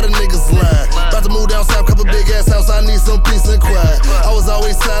 I'm tired of niggas lying. About to move down south, couple big ass house, I need some peace and quiet. I was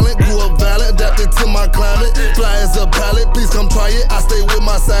always silent, grew up violent, adapted to my climate. Fly as a pilot, please come try it, I stay with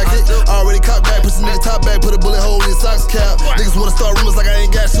my sidekick. Already cocked back, push the nigga top back, put a bullet hole in his socks cap. Niggas wanna start rumors like I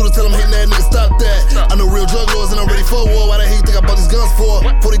ain't got shooters, tell them hating that nigga stop that. I know real drug lords and I'm ready for war, why the hell you think I bought these guns for?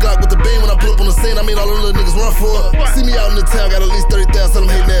 40 Glock with the beam when I pull up on the scene, I mean all them little niggas run for it. See me out in the town, got at least 30,000, tell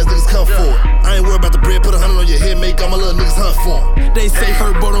them hating ass niggas come for it. I ain't worried about the bread, put 100 on your head, make all my little niggas hunt for it. They say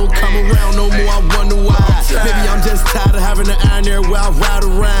Herbo don't come around no more, I wonder why. Maybe I'm just tired of having an iron there where I ride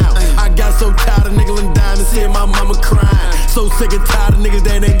around. I got so tired of nickel and diamond, seeing my mama crying. So sick and tired of niggas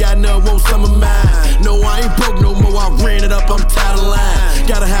that ain't got none, want some of mine. No, I ain't broke no more, I ran it up, I'm tired of lying.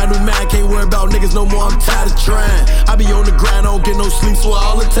 Gotta have new man, can't worry about niggas no more, I'm tired of trying. I be on the grind, I don't get no sleep, so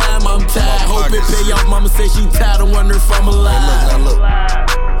all the time I'm tired. Hope it pay off, mama say she tired of wondering if I'm alive. Hey, look,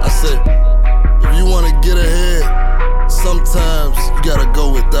 I said, if you wanna get ahead, sometimes you gotta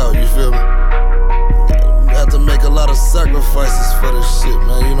go without, you feel me? You have to make a lot of sacrifices for this shit,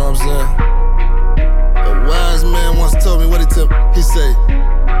 man, you know what I'm saying? A wise man once told me, what he say,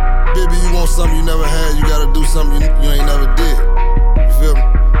 baby, you want something you never had, you gotta do something you ain't never did, you feel me?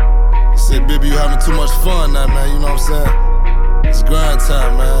 He said, baby, you having too much fun now, man, you know what I'm saying? It's grind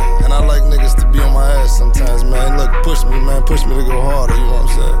time, man, and I like niggas to be on my ass sometimes, man. Look, push me, man, push me to go harder, you know what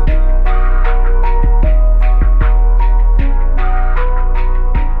I'm saying?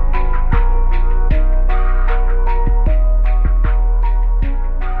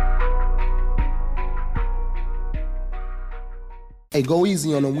 Hey, go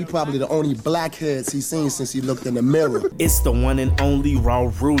easy on him. We probably the only blackheads he's seen since he looked in the mirror. It's the one and only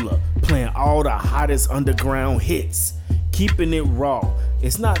Raw Ruler, playing all the hottest underground hits, keeping it raw.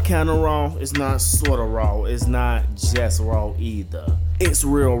 It's not kinda raw, it's not sorta raw, it's not just raw either. It's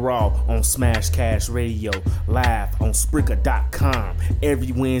real raw on Smash Cash Radio, live on Spreaker.com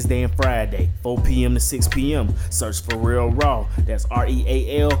every Wednesday and Friday, 4 p.m. to 6 p.m. Search for Real Raw. That's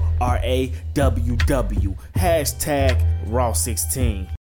RealRawWW. #Raw16.